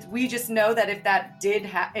 And we just know that if that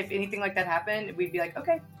if anything like that happened, we'd be like,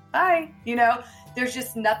 okay, bye. There's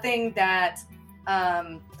just nothing that,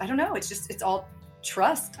 I don't know. It's all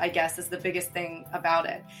trust, I guess, is the biggest thing about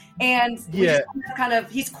it. And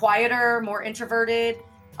he's quieter, more introverted.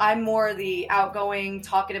 I'm more the outgoing,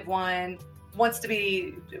 talkative one, wants to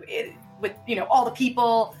be with, all the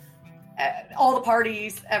people, all the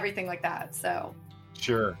parties, everything like that. So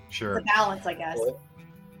sure. The balance, I guess. Well,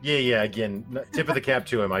 yeah. Again, tip of the cap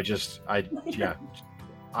to him. I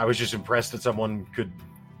was just impressed that someone could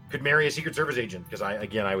could marry a Secret Service agent, because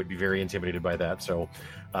I would be very intimidated by that. So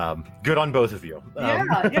good on both of you.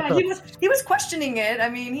 Yeah. He was questioning it. I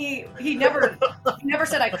mean, he never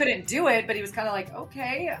said I couldn't do it, but he was kind of like,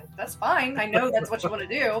 okay, that's fine. I know that's what you want to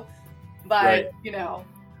do, but Right. you know.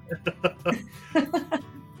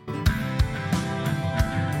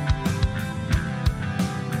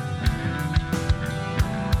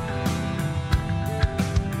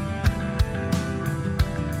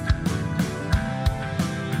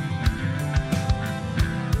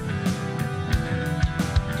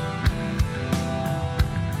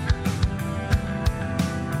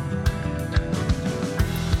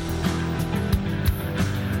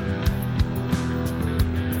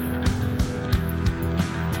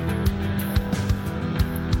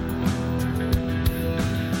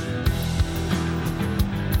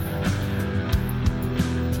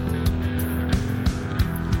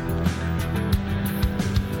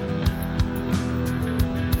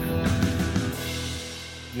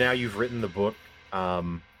 Now you've written the book,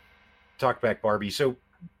 Talk Back Barbie. So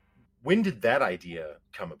when did that idea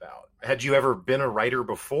come about? Had you ever been a writer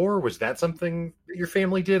before? Was that something that your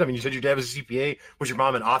family did? I mean, you said your dad was a CPA. Was your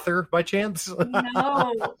mom an author by chance?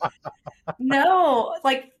 No.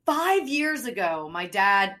 Like 5 years ago, my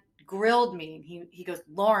dad grilled me and he goes,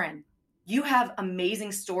 Lauren, you have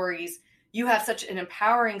amazing stories. You have such an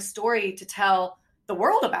empowering story to tell the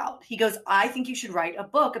world about. He goes, I think you should write a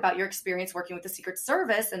book about your experience working with the Secret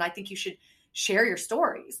Service, and I think you should share your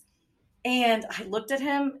stories. And I looked at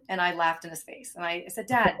him and I laughed in his face. And I said,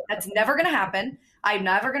 Dad, that's never going to happen. I'm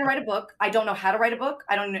never going to write a book. I don't know how to write a book.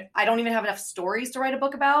 I don't even have enough stories to write a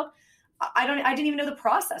book about. I didn't even know the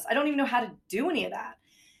process. I don't even know how to do any of that.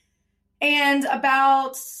 And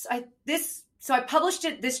so I published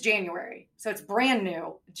it this January. So it's brand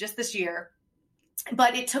new, just this year.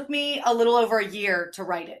 But it took me a little over a year to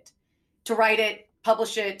write it,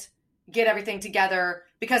 publish it, get everything together,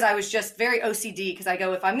 because I was just very OCD, because I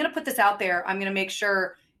go, if I'm going to put this out there, I'm going to make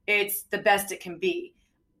sure it's the best it can be.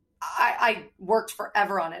 I worked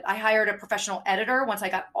forever on it. I hired a professional editor once I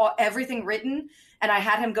got everything written, and I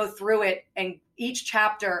had him go through it and each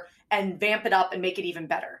chapter and vamp it up and make it even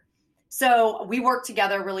better. So we worked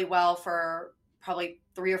together really well for probably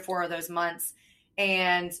 3 or 4 of those months.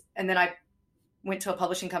 And then I went to a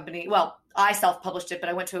publishing company. Well, I self-published it, but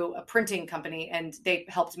I went to a printing company and they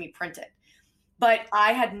helped me print it. But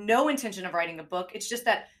I had no intention of writing a book. It's just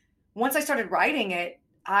that once I started writing it,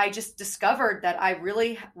 I just discovered that I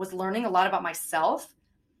really was learning a lot about myself.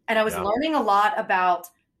 And I was learning a lot about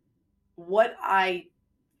what I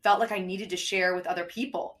felt like I needed to share with other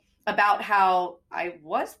people, about how I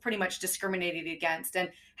was pretty much discriminated against, and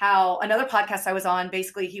how another podcast I was on,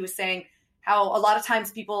 basically he was saying how a lot of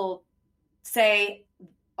times people say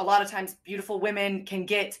a lot of times beautiful women can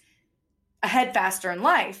get ahead faster in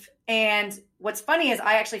life. And what's funny is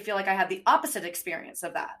I actually feel like I had the opposite experience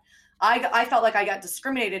of that. I felt like I got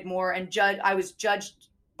discriminated more and I was judged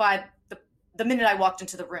by the minute I walked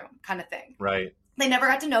into the room, kind of thing. Right. They never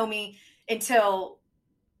got to know me until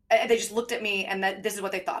they just looked at me, and this is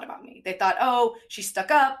what they thought about me. They thought, oh, she's stuck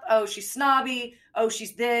up. Oh, she's snobby. Oh,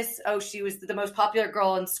 she's this. Oh, she was the most popular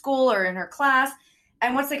girl in school or in her class.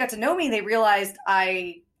 And once they got to know me, they realized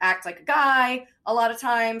I act like a guy a lot of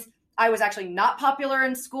times. I was actually not popular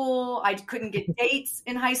in school. I couldn't get dates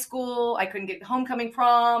in high school. I couldn't get homecoming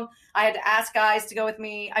prom. I had to ask guys to go with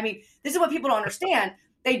me. I mean, this is what people don't understand.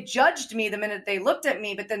 They judged me the minute they looked at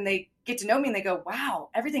me, but then they get to know me and they go, wow,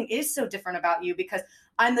 everything is so different about you, because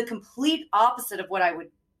I'm the complete opposite of what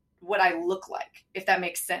I look like, if that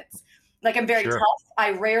makes sense. Like, I'm very tough.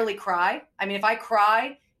 I rarely cry. I mean, if I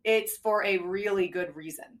cry, it's for a really good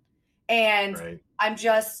reason. And I'm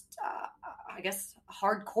just, I guess,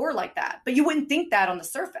 hardcore like that. But you wouldn't think that on the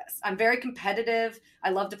surface. I'm very competitive.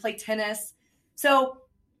 I love to play tennis. So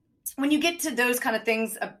when you get to those kind of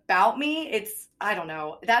things about me, I don't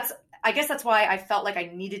know. I guess that's why I felt like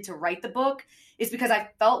I needed to write the book, is because I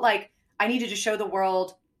felt like I needed to show the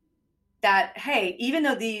world that, hey, even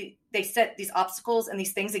though they set these obstacles and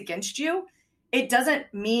these things against you, it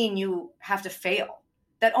doesn't mean you have to fail.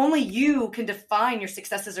 That only you can define your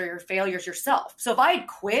successes or your failures yourself. So if I had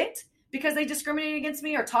quit because they discriminated against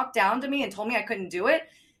me or talked down to me and told me I couldn't do it,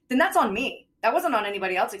 then that's on me. That wasn't on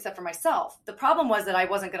anybody else except for myself. The problem was that I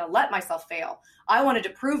wasn't going to let myself fail. I wanted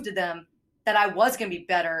to prove to them that I was going to be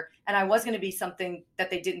better and I was going to be something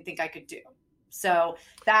that they didn't think I could do. So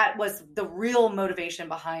that was the real motivation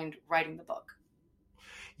behind writing the book.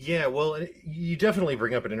 Yeah, well, you definitely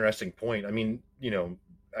bring up an interesting point. I mean,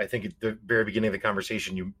 I think at the very beginning of the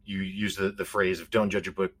conversation, you use the phrase of "don't judge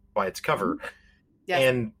a book by its cover." Yes.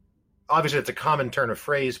 And obviously it's a common turn of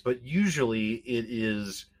phrase, but usually it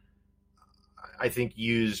is I think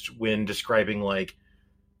used when describing like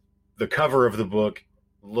the cover of the book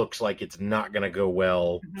looks like it's not going to go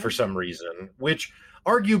well for some reason, which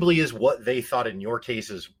arguably is what they thought in your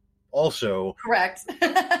cases also. Correct.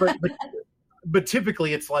 but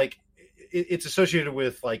typically it's like it's associated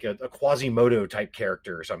with like a Quasimodo type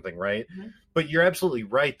character or something, right? But you're absolutely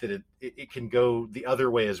right that it can go the other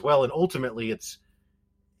way as well, and ultimately it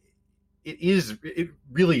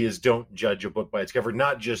really is, don't judge a book by its cover,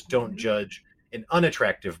 not just don't judge an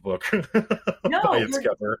unattractive book by its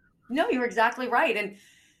cover. No, you're exactly right. And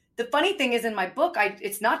the funny thing is, in my book,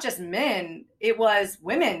 it's not just men, it was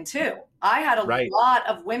women too. I had a lot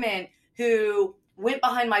of women who went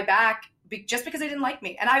behind my back just because they didn't like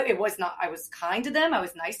me. And I was kind to them, I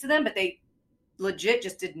was nice to them, but they legit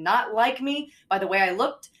just did not like me by the way I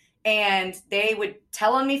looked. And they would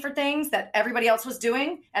tell on me for things that everybody else was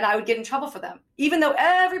doing, and I would get in trouble for them. Even though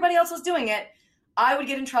everybody else was doing it, I would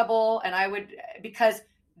get in trouble, and because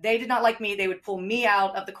they did not like me, they would pull me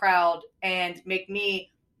out of the crowd and make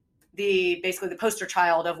me basically the poster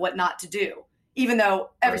child of what not to do, even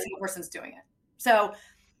though every single person's doing it. So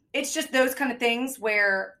it's just those kind of things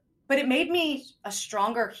but it made me a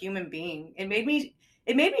stronger human being. It made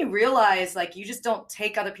me realize, like, you just don't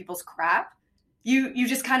take other people's crap. You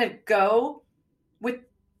just kind of go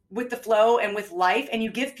with the flow and with life, and you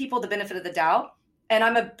give people the benefit of the doubt. And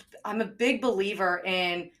I'm a big believer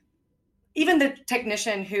in, even the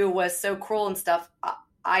technician who was so cruel and stuff,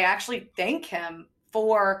 I actually thank him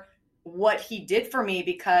for what he did for me,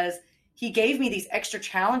 because he gave me these extra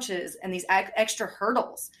challenges and these extra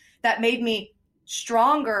hurdles that made me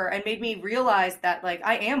stronger and made me realize that, like,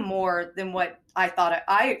 I am more than what I thought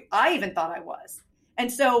I even thought I was.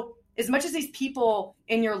 And so as much as these people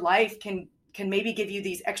in your life can maybe give you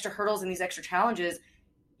these extra hurdles and these extra challenges,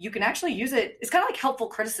 you can actually use it. It's kind of like helpful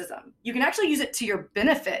criticism. You can actually use it to your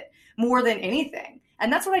benefit more than anything.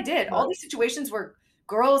 And that's what I did. All these situations where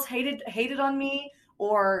girls hated on me,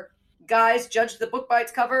 or guys judged the book by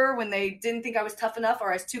its cover when they didn't think I was tough enough or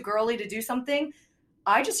I was too girly to do something,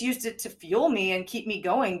 I just used it to fuel me and keep me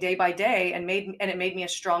going day by day, and it made me a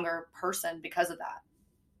stronger person because of that.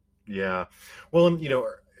 Yeah. Well,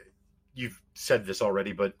 you've said this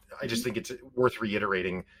already, but I just think it's worth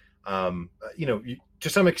reiterating. To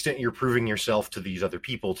some extent, you're proving yourself to these other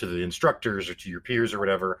people, to the instructors or to your peers or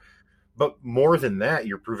whatever. But more than that,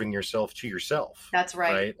 you're proving yourself to yourself. That's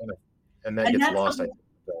right. And that gets lost.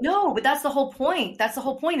 No, but that's the whole point. That's the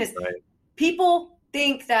whole point is people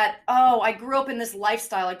think that, I grew up in this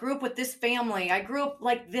lifestyle. I grew up with this family. I grew up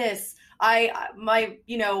like this. This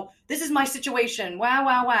is my situation.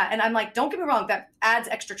 Wow. And I'm like, don't get me wrong. That adds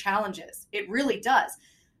extra challenges. It really does.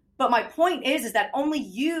 But my point is that only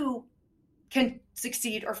you can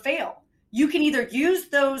succeed or fail. You can either use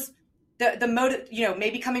those, the motive,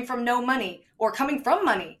 maybe coming from no money or coming from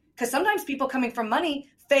money, because sometimes people coming from money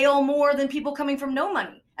fail more than people coming from no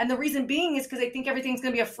money. And the reason being is because they think everything's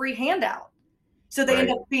going to be a free handout. So they end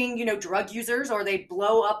up being, drug users, or they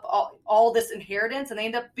blow up all this inheritance and they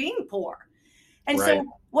end up being poor. And so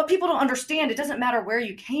what people don't understand, it doesn't matter where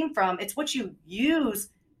you came from. It's what you use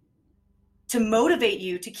to motivate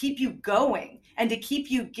you, to keep you going, and to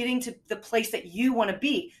keep you getting to the place that you want to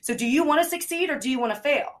be. So do you want to succeed or do you want to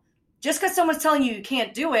fail? Just because someone's telling you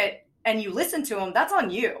can't do it and you listen to them, that's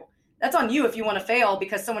on you. That's on you if you want to fail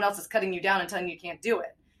because someone else is cutting you down and telling you can't do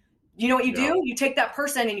it. You know what you do? You take that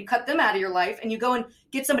person and you cut them out of your life, and you go and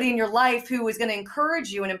get somebody in your life who is going to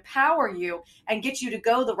encourage you and empower you and get you to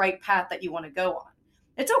go the right path that you want to go on.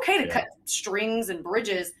 It's okay to cut strings and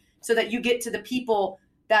bridges so that you get to the people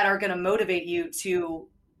that are going to motivate you to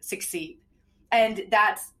succeed. And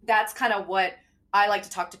that's kind of what I like to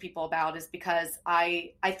talk to people about, is because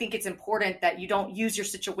I think it's important that you don't use your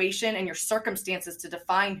situation and your circumstances to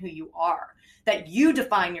define who you are, that you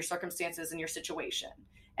define your circumstances and your situation.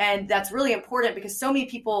 And that's really important because so many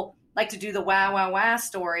people like to do the wow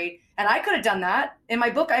story. And I could have done that. In my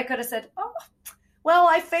book, I could have said, well,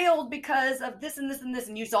 I failed because of this and this and this,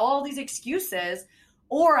 and use all these excuses.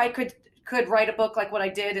 Or I could write a book like what I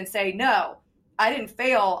did and say, no, I didn't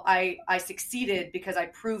fail. I succeeded because I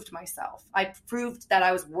proved myself. I proved that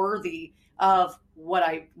I was worthy of what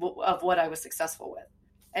I was successful with.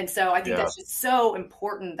 And so I think that's just so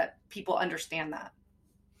important that people understand that.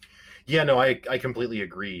 Yeah, no, I completely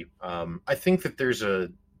agree. I think that there's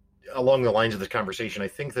along the lines of this conversation, I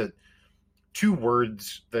think that two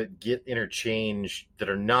words that get interchanged that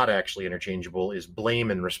are not actually interchangeable is blame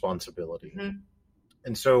and responsibility. Mm-hmm.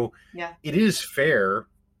 And so it is fair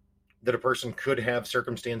that a person could have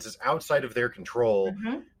circumstances outside of their control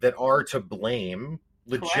that are to blame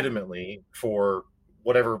legitimately for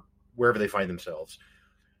wherever they find themselves.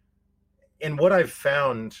 And what I've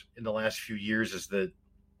found in the last few years is that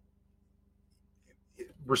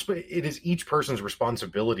it is each person's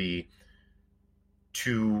responsibility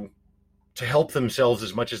to help themselves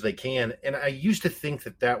as much as they can. And I used to think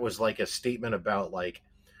that that was like a statement about like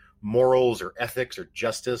morals or ethics or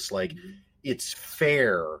justice. Like it's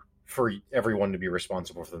fair for everyone to be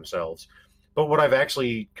responsible for themselves. But what I've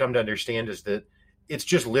actually come to understand is that it's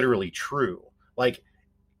just literally true. Like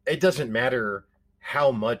it doesn't matter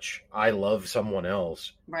how much I love someone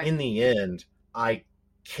else. Right. In the end, I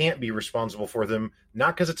can't be responsible for them,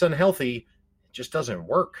 not because it's unhealthy. It just doesn't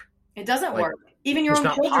work. It doesn't work. Even your own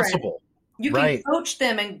children. Possible. You can coach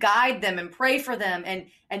them and guide them and pray for them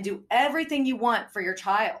and do everything you want for your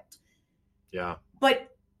child. Yeah.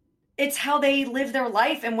 But it's how they live their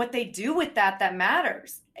life and what they do with that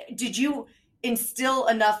matters. Did you instill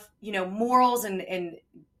enough, morals and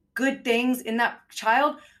good things in that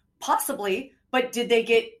child? Possibly. But did they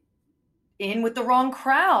get in with the wrong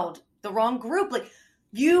crowd, the wrong group? Like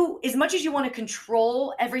as much as you want to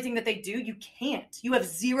control everything that they do, you can't. You have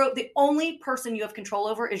zero. The only person you have control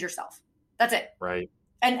over is yourself. That's it. Right.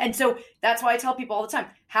 And so that's why I tell people all the time,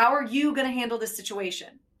 how are you going to handle this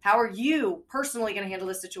situation? How are you personally going to handle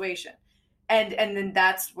this situation? And then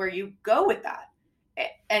that's where you go with that.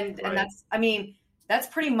 And that's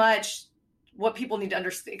pretty much what people need to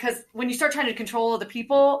understand. Because when you start trying to control the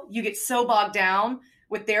people, you get so bogged down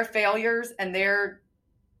with their failures and their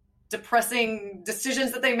depressing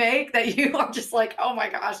decisions that they make that you are just like, oh my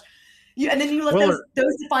gosh. And then you let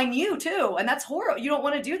those define you too. And that's horrible. You don't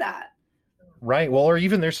want to do that. Right. Well, or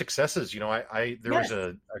even their successes. There was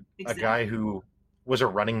a guy who was a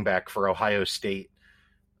running back for Ohio State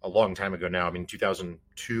a long time ago now.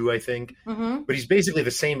 2002, I think. Mm-hmm. But he's basically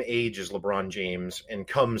the same age as LeBron James and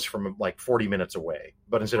comes from like 40 minutes away.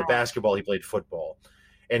 But instead of basketball, he played football.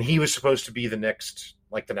 And he was supposed to be the next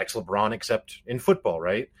LeBron, except in football,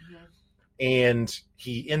 right? Mm-hmm. And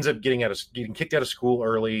he ends up getting kicked out of school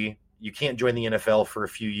early. You can't join the NFL for a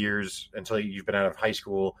few years until you've been out of high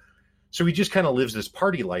school. So he just kind of lives this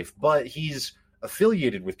party life, but he's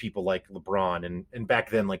affiliated with people like LeBron and back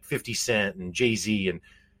then like 50 Cent and Jay-Z and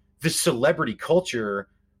this celebrity culture,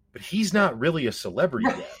 but he's not really a celebrity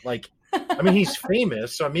yet. Like, he's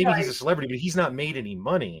famous, so maybe he's a celebrity, but he's not made any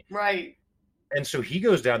money. Right. And so he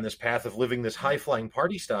goes down this path of living this high-flying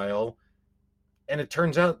party style, and it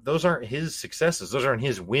turns out those aren't his successes. Those aren't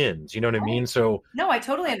his wins. You know what I mean? So no, I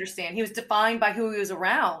totally understand. He was defined by who he was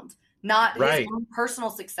around, not his own personal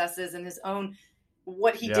successes and his own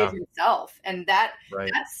what he did himself. And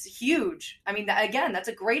that's huge. Again, that's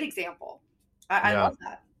a great example. I love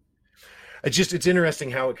that. It's interesting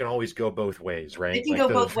how it can always go both ways, right? It can go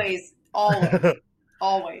both ways, always.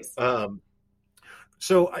 Always.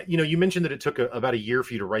 So, you mentioned that it took about a year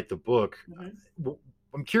for you to write the book. Mm-hmm.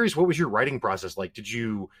 I'm curious, what was your writing process like? Did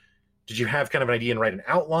you have kind of an idea and write an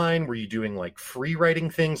outline? Were you doing like free writing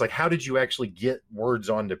things? Like, how did you actually get words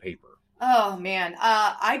onto paper? Oh man.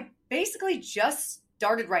 I basically just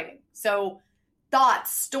started writing. So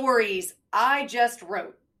thoughts, stories, I just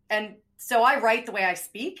wrote. And so I write the way I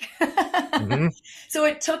speak. Mm-hmm. So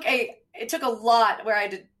it took a lot where I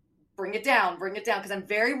had to bring it down because I'm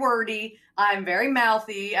very wordy. I'm very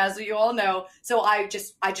mouthy, as you all know. So I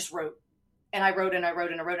just wrote. And I wrote and I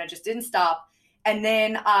wrote and I wrote and I just didn't stop. And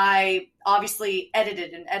then I obviously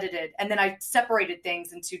edited. And then I separated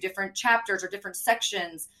things into different chapters or different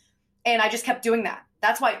sections. And I just kept doing that.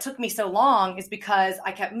 That's why it took me so long, is because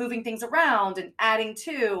I kept moving things around and adding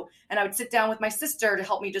to. And I would sit down with my sister to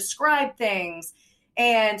help me describe things.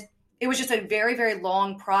 And it was just a very, very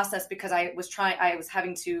long process because I was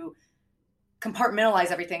having to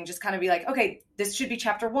compartmentalize everything, just kind of be like, okay, this should be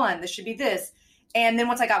chapter 1. This should be this. And then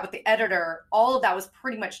once I got with the editor, all of that was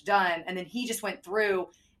pretty much done. And then he just went through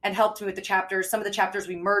and helped me with the chapters. Some of the chapters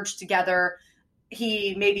we merged together.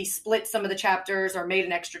 He maybe split some of the chapters or made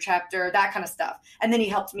an extra chapter, that kind of stuff. And then he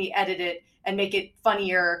helped me edit it and make it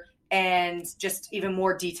funnier and just even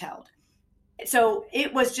more detailed. So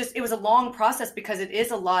it was a long process because it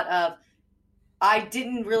is a lot of, I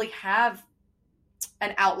didn't really have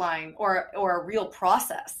an outline or a real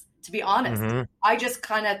process. To be honest, mm-hmm. I just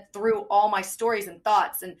kind of threw all my stories and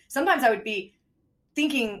thoughts. And sometimes I would be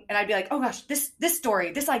thinking and I'd be like, oh gosh, this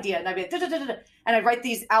story, this idea. And I'd be like, and I'd write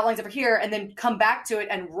these outlines over here and then come back to it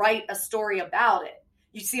and write a story about it.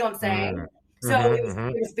 You see what I'm saying? Mm-hmm. So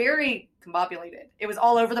it was very combobulated. It was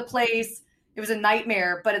all over the place. It was a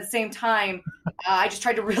nightmare. But at the same time, I just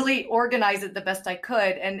tried to really organize it the best I could.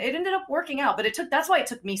 And it ended up working out. But that's why it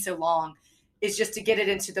took me so long, is just to get it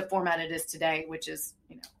into the format it is today, which is,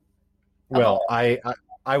 Well, I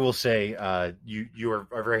I will say you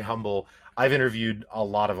are very humble. I've interviewed a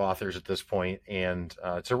lot of authors at this point, and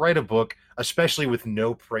to write a book, especially with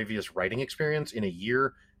no previous writing experience, in a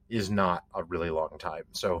year is not a really long time.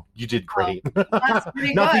 So you did Oh, great. that's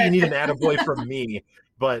pretty Not that you good. need an attaboy from me,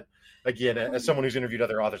 but again, as someone who's interviewed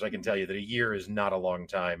other authors, I can tell you that a year is not a long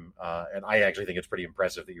time, and I actually think it's pretty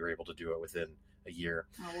impressive that you were able to do it within a year.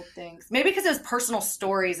 Oh, well, thanks. Maybe because it was personal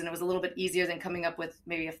stories and it was a little bit easier than coming up with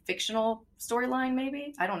maybe a fictional storyline,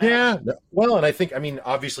 maybe. I don't know. Yeah. Well, and I think, I mean,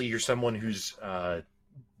 obviously you're someone who's,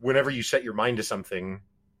 whenever you set your mind to something,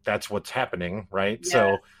 that's what's happening, right? Yeah.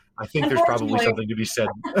 So I think there's probably something to be said.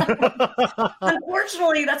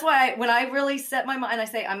 Unfortunately, that's why when I really set my mind, I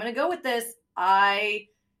say, I'm going to go with this. I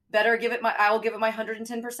will give it my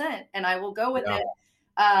 110% and I will go with it.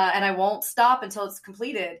 And I won't stop until it's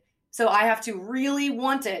completed. So I have to really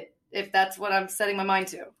want it if that's what I'm setting my mind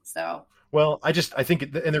to. So, well, I think,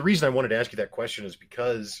 and the reason I wanted to ask you that question is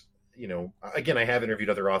because, again, I have interviewed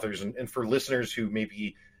other authors, and for listeners who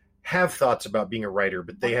maybe have thoughts about being a writer,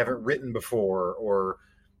 but they haven't written before, or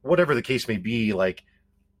whatever the case may be, like,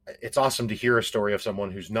 it's awesome to hear a story of someone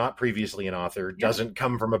who's not previously an author, doesn't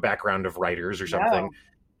come from a background of writers or something. No,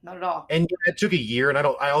 not at all. And it took a year, and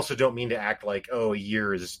I also don't mean to act like, oh, a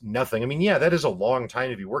year is nothing. I mean, yeah, that is a long time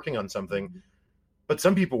to be working on something, but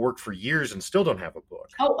some people work for years and still don't have a book,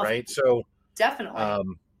 right? So definitely.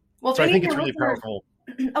 Well, so I think it's really powerful.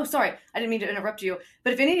 Oh, sorry, I didn't mean to interrupt you.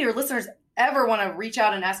 But if any of your listeners ever want to reach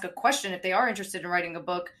out and ask a question, if they are interested in writing a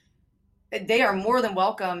book, they are more than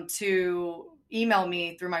welcome to email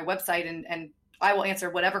me through my website, and I will answer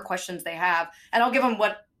whatever questions they have, and I'll give them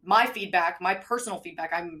my feedback, my personal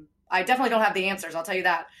feedback. I definitely don't have the answers. I'll tell you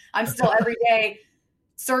that. I'm still every day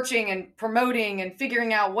searching and promoting and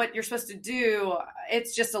figuring out what you're supposed to do.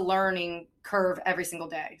 It's just a learning curve every single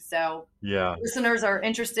day. So yeah, listeners are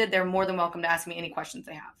interested, they're more than welcome to ask me any questions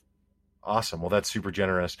they have. Awesome. Well, that's super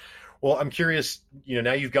generous. Well, I'm curious,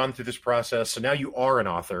 now you've gone through this process. So now you are an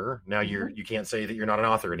author. Now you can't say that you're not an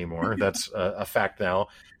author anymore. That's a fact now.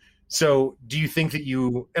 So do you think that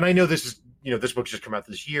and I know this is, this book's just come out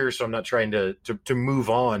this year, so I'm not trying to move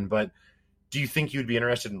on, but do you think you'd be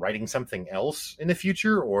interested in writing something else in the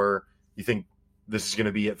future, or you think this is going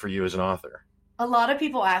to be it for you as an author? A lot of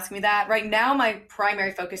people ask me that. Right now, my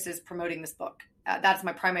primary focus is promoting this book. That's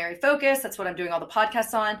my primary focus. That's what I'm doing all the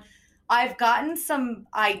podcasts on. I've gotten some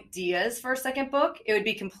ideas for a second book. It would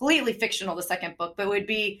be completely fictional, the second book, but it would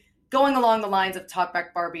be going along the lines of Talk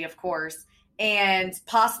Back Barbie, of course, and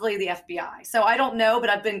possibly the FBI. So I don't know,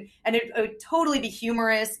 but it would totally be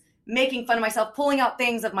humorous, making fun of myself, pulling out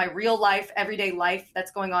things of my real life, everyday life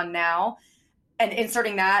that's going on now, and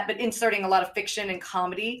inserting that, but inserting a lot of fiction and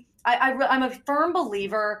comedy. I'm a firm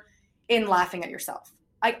believer in laughing at yourself.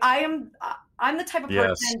 I'm the type of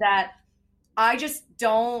person that I just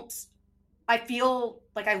don't. I feel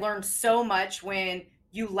like I learned so much when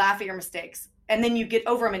you laugh at your mistakes and then you get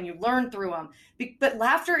over them and you learn through them. But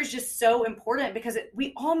laughter is just so important because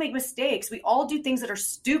we all make mistakes. We all do things that are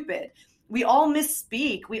stupid. We all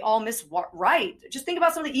misspeak. We all miswrite. Just think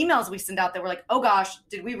about some of the emails we send out that we're like, oh gosh,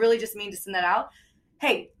 did we really just mean to send that out?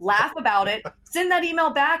 Hey, laugh about it. Send that email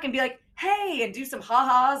back and be like, hey, and do some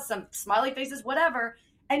ha-has, some smiley faces, whatever,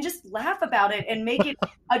 and just laugh about it and make it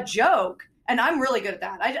a joke. And I'm really good at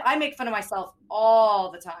that. I make fun of myself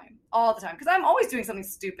all the time, because I'm always doing something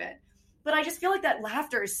stupid. But I just feel like that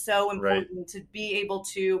laughter is so important to be able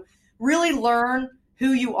to really learn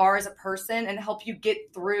who you are as a person and help you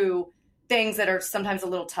get through things that are sometimes a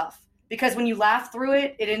little tough. Because when you laugh through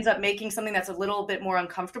it, it ends up making something that's a little bit more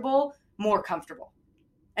uncomfortable, more comfortable.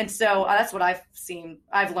 And so that's what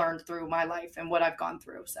I've learned through my life and what I've gone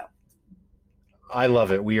through. So I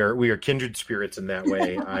love it. We are kindred spirits in that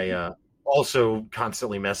way. I also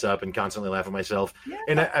constantly mess up and constantly laugh at myself. Yeah.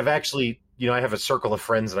 And I've actually, I have a circle of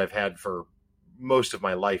friends that I've had for most of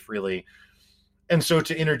my life, really. And so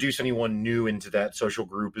to introduce anyone new into that social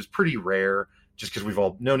group is pretty rare just because we've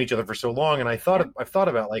all known each other for so long. And I've thought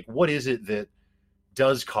about, like, what is it that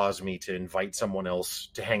does cause me to invite someone else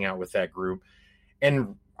to hang out with that group?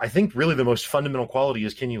 And I think really the most fundamental quality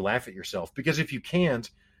is, can you laugh at yourself? Because if you can't,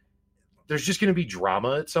 there's just going to be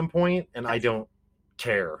drama at some point, and I don't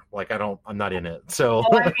care. Like, I'm not in it. So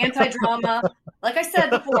I'm anti-drama. Like I said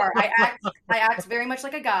before, I act very much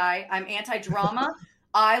like a guy. I'm anti-drama.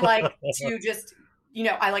 I like to just,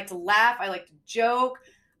 I like to laugh. I like to joke.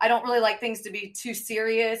 I don't really like things to be too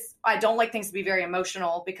serious. I don't like things to be very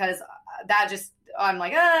emotional because I'm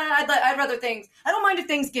like, I'd rather I don't mind if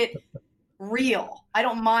things get real. I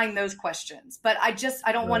don't mind those questions, but I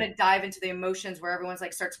don't want to dive into the emotions where everyone's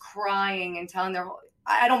like starts crying and telling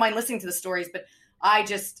I don't mind listening to the stories, but I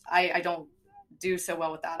don't do so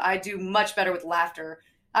well with that. I do much better with laughter.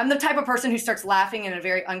 I'm the type of person who starts laughing in a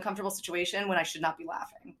very uncomfortable situation when I should not be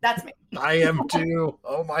laughing. That's me. I am too.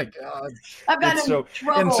 Oh my God. I've gotten in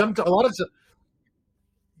trouble. And a lot of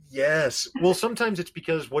yes. Well, sometimes it's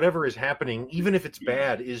because whatever is happening, even if it's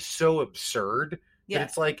bad, is so absurd that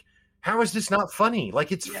it's like, how is this not funny?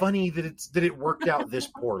 Like, it's funny that it worked out this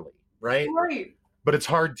poorly, right? Right. But it's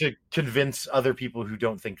hard to convince other people who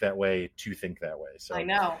don't think that way to think that way. So I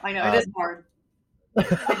know. It is hard.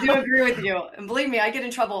 I do agree with you. And believe me, I get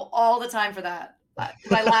in trouble all the time for that.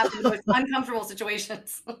 I laugh in the most uncomfortable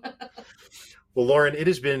situations. Well, Lauren, it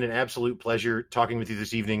has been an absolute pleasure talking with you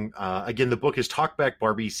this evening. Again, the book is Talk Back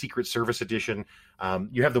Barbie, Secret Service Edition.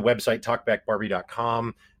 You have the website,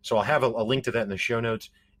 talkbackbarbie.com. So I'll have a link to that in the show notes.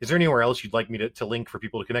 Is there anywhere else you'd like me to link for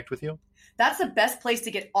people to connect with you? That's the best place to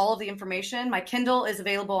get all of the information. My Kindle is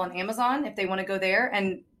available on Amazon if they want to go there.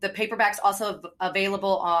 And the paperback's also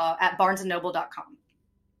available at barnesandnoble.com.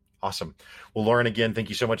 Awesome. Well, Lauren, again, thank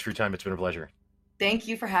you so much for your time. It's been a pleasure. Thank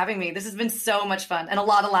you for having me. This has been so much fun and a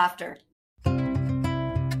lot of laughter.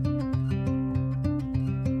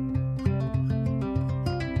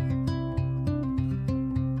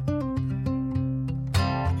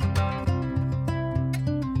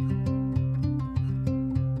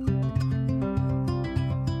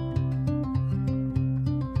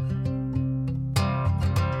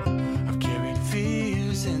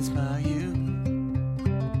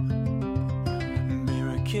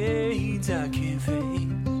 I can't face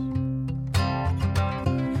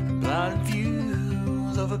blind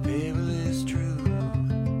views of a perilous truth,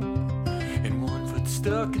 and 1 foot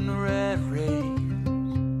stuck in the rat race.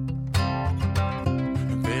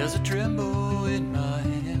 There's a tremble in my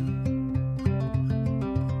hand,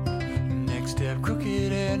 next step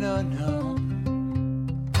crooked and unknown,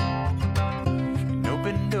 and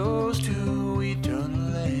open doors to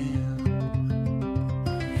eternal land,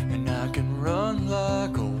 and I can run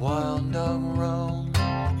like a wild dog roam.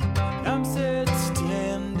 I'm set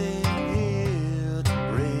standing here to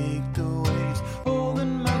break the waves,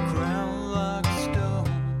 holding my crown like a stone,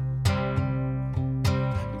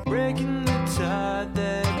 breaking the tide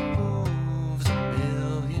that moves a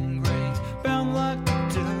million grains, bound like the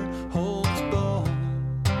dirt holds bone.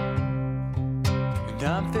 And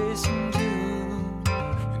I'm facing you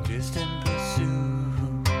in distant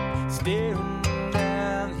pursuit, staring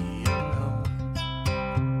down the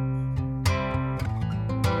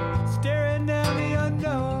staring down the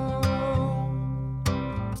unknown,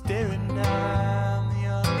 staring down the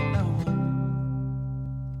unknown.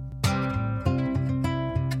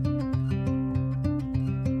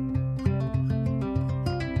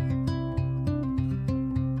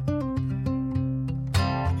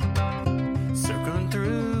 Circling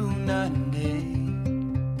through night and day,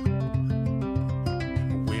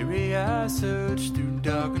 weary eyes search through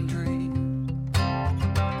darkened dreams.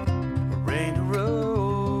 Rain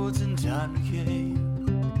roads and time decay,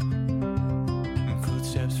 and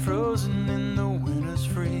footsteps frozen in the winter's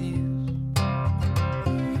freeze.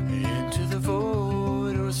 Into the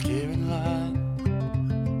void or a scaring light,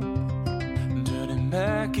 turning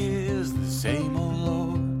back is the same old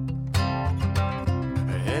Lord.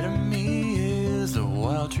 Ahead of me is the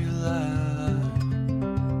wild tree light,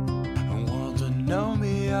 a world unknown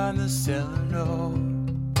beyond the cellar door.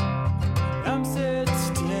 I'm set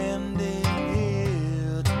standing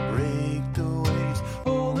here to break the waves,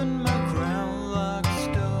 holding my crown like a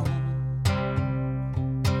stone,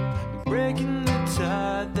 breaking the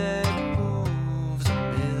tide that moves a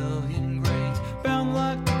million grains, bound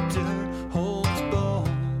like the dirt holds bone.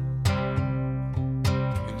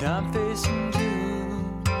 And I'm facing you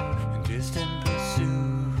in distant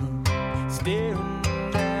pursuit, staring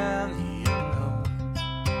down the unknown,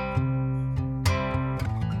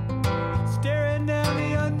 staring down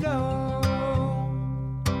the unknown,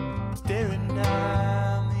 staring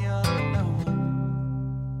down the unknown.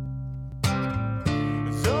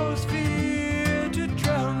 Those fear to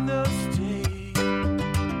drown the state,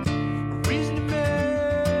 reason to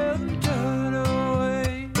melt and turn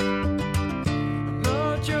away,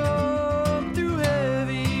 march on through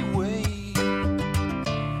heavy weight,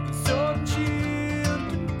 sword and shield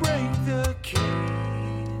to break the cage.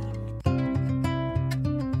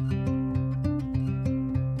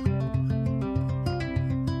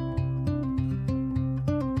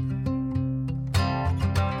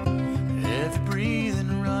 Heavy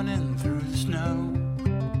breathing running through the snow,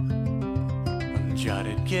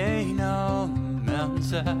 uncharted gain on the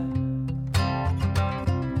mountainside,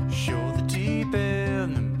 show the deep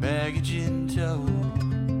and the baggage in tow,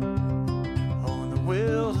 on the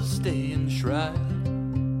will to stay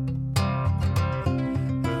enshrined,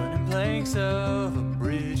 burning blanks cracks of a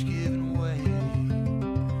bridge giving way,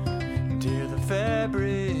 tear the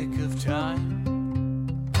fabric of time.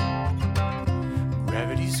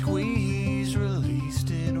 Gravity squeeze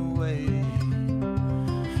released in a way,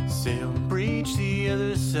 sail and breach the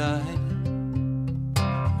other side.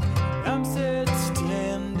 I'm set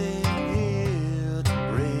standing here to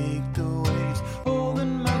break the waves,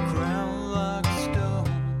 holding my crown like stone,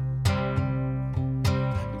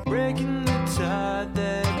 breaking the tide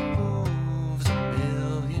that moves a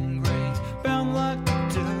million grains, bound like the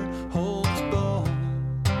dirt holds bone.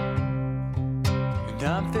 And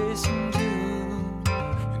I'm facing you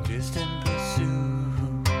in distant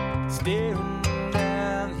pursuit, staring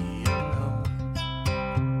down the unknown,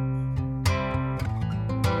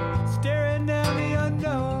 staring down the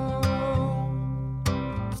unknown,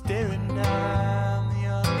 staring down the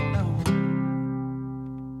unknown.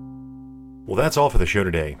 Well, that's all for the show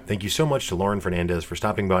today. Thank you so much to Lauren Fernandez for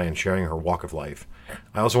stopping by and sharing her walk of life.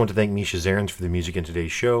 I also want to thank Misha Zarens for the music in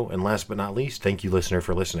today's show, and last but not least, thank you, listener,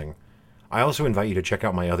 for listening. I also invite you to check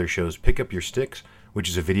out my other shows, Pick Up Your Sticks, which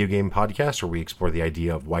is a video game podcast where we explore the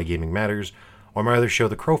idea of why gaming matters, or my other show,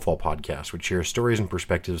 the Crowfall Podcast, which shares stories and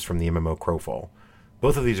perspectives from the MMO Crowfall.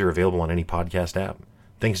 Both of these are available on any podcast app.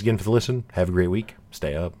 Thanks again for the listen. Have a great week.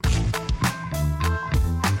 Stay up.